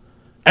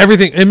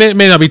 Everything. It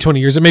may not be 20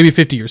 years. It may be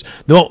 50 years.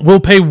 We'll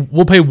pay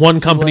one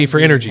company for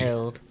energy,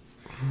 and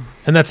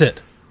that's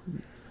it.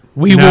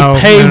 We will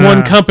pay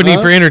one company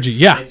for energy.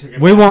 Yeah,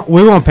 We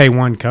won't pay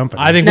one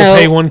company. I think No. we'll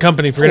pay one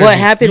company for energy. What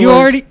happened You was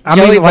already- I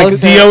Joey mean, like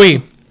Bosa-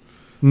 DOE.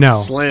 no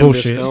slam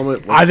bullshit. this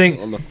helmet I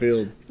think- on the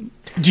field.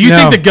 Do you No.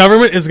 think the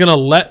government is going to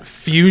let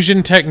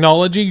fusion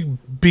technology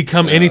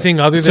become anything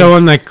other than So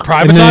in the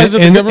privatized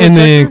in the government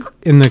sector?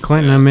 in the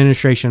Clinton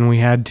administration, we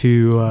had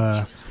to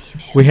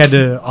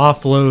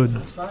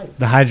offload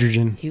the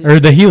hydrogen or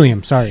the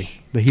helium. Sorry,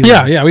 the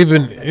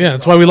helium. Yeah.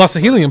 That's why we lost the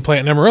helium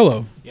plant in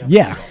Amarillo.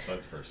 Yeah.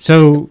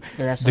 So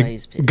But that's why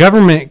he's the pissed.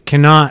 government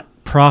cannot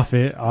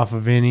profit off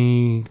of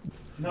any.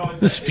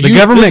 This The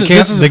government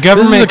can't. The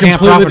government can't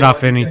completely- profit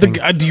off anything.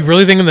 Do you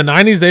really think in the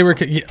 90s they were?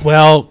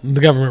 Well,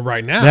 the government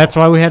right now. That's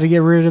why we had to get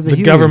rid of the the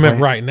helium government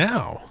plant. right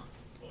now.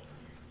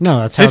 No,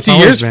 that's how 50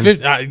 it's years. always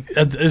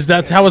been. Is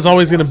that how it's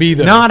always going to be?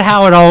 Though? Not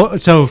how it all.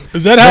 So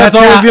Is that how it's that's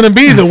always how- going to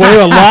be? The way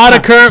a lot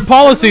of current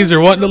policies are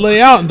wanting to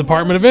lay out in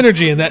Department of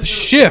Energy, and that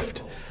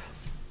shift.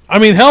 I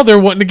mean, hell, they're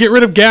wanting to get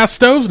rid of gas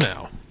stoves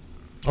now.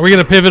 Are we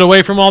going to pivot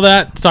away from all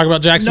that to talk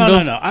about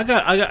Jacksonville? No. I'll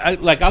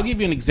give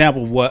you an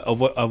example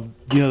of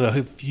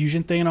the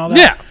fusion thing and all that.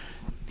 Yeah.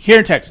 Here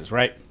in Texas,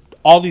 right?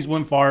 All these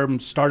wind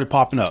farms started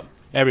popping up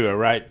everywhere,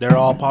 right? They're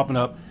all popping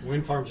up.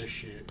 Wind farms are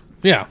shit.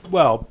 Yeah.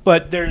 Well,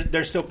 but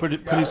they're still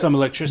putting some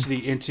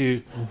electricity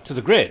to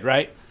the grid,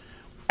 right?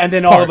 And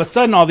then all of a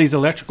sudden, all these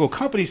electrical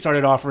companies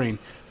started offering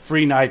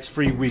free nights,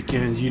 free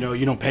weekends. You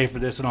don't pay for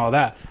this and all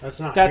that. That's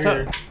not That's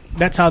here.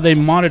 that's how they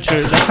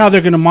monitor. That's how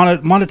they're going to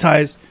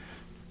monetize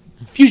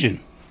fusion.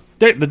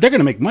 They're going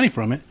to make money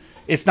from it.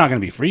 It's not going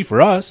to be free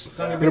for us. It's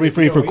going to be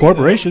free for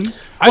corporations.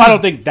 I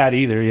don't think that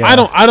either. Yeah,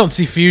 I don't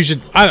see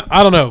fusion.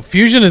 I don't know.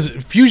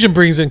 Fusion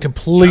brings in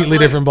completely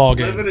different ball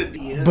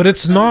game, but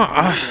it's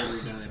not.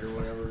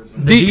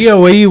 The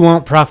DOE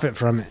won't profit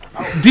from it.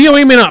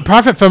 DOE may not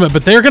profit from it,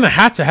 but they're going to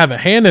have a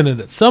hand in it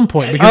at some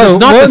point because Oh, it's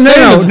not well, the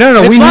same.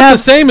 It's we not have- the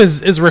same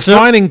as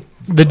refining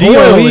The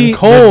oil DOE and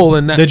coal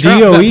and that. the that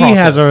DOE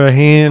has process. a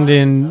hand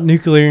in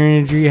nuclear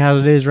energy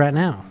as it is right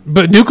now.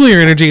 But nuclear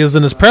energy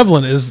isn't as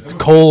prevalent as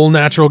coal,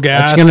 natural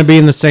gas. It's going to be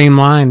in the same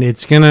line.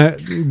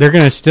 They're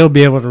going to still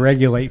be able to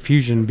regulate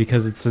fusion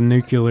because it's a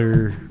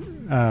nuclear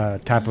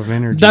type of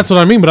energy. That's what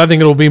I mean, but I think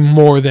it'll be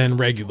more than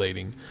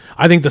regulating.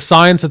 I think the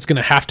science that's going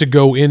to have to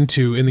go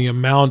into in the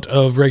amount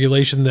of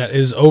regulation that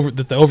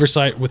the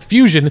oversight with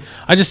fusion,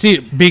 I just see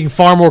it being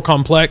far more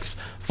complex,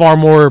 far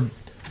more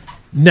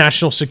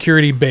national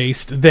security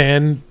based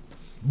than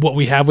what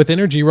we have with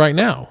energy right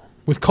now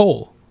with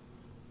coal.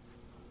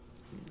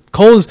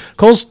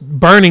 Coal's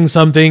burning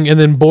something and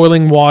then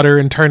boiling water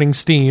and turning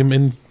steam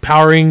and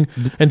powering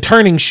and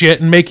turning shit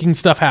and making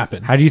stuff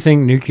happen. How do you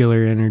think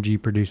nuclear energy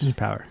produces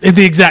power? In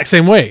the exact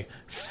same way.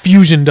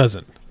 Fusion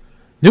doesn't.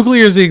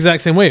 Nuclear is the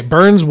exact same way. It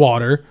burns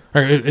water,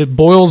 or it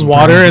boils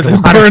water, and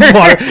it burns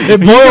water.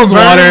 It boils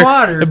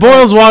water. It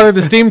boils water.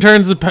 The steam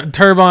turns the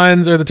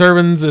turbines or the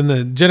turbines and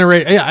the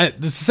generator. Yeah, it's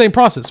the same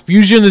process.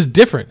 Fusion is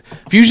different.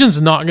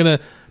 Fusion's not going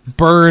to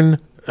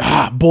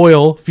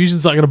boil.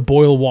 Fusion's not going to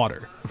boil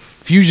water.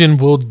 Fusion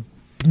will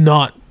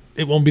not.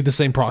 It won't be the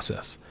same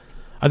process.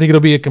 I think it'll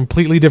be a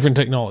completely different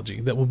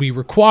technology that will be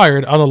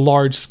required on a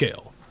large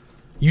scale.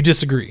 You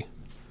disagree?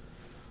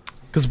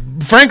 Because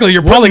frankly,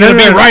 you're probably going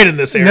to be right in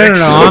this area.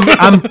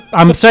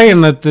 I'm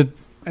saying that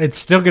it's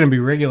still going to be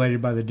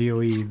regulated by the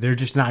DOE. They're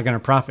just not going to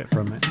profit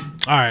from it.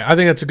 All right, I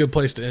think that's a good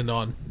place to end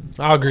on.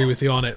 I'll agree with you on it.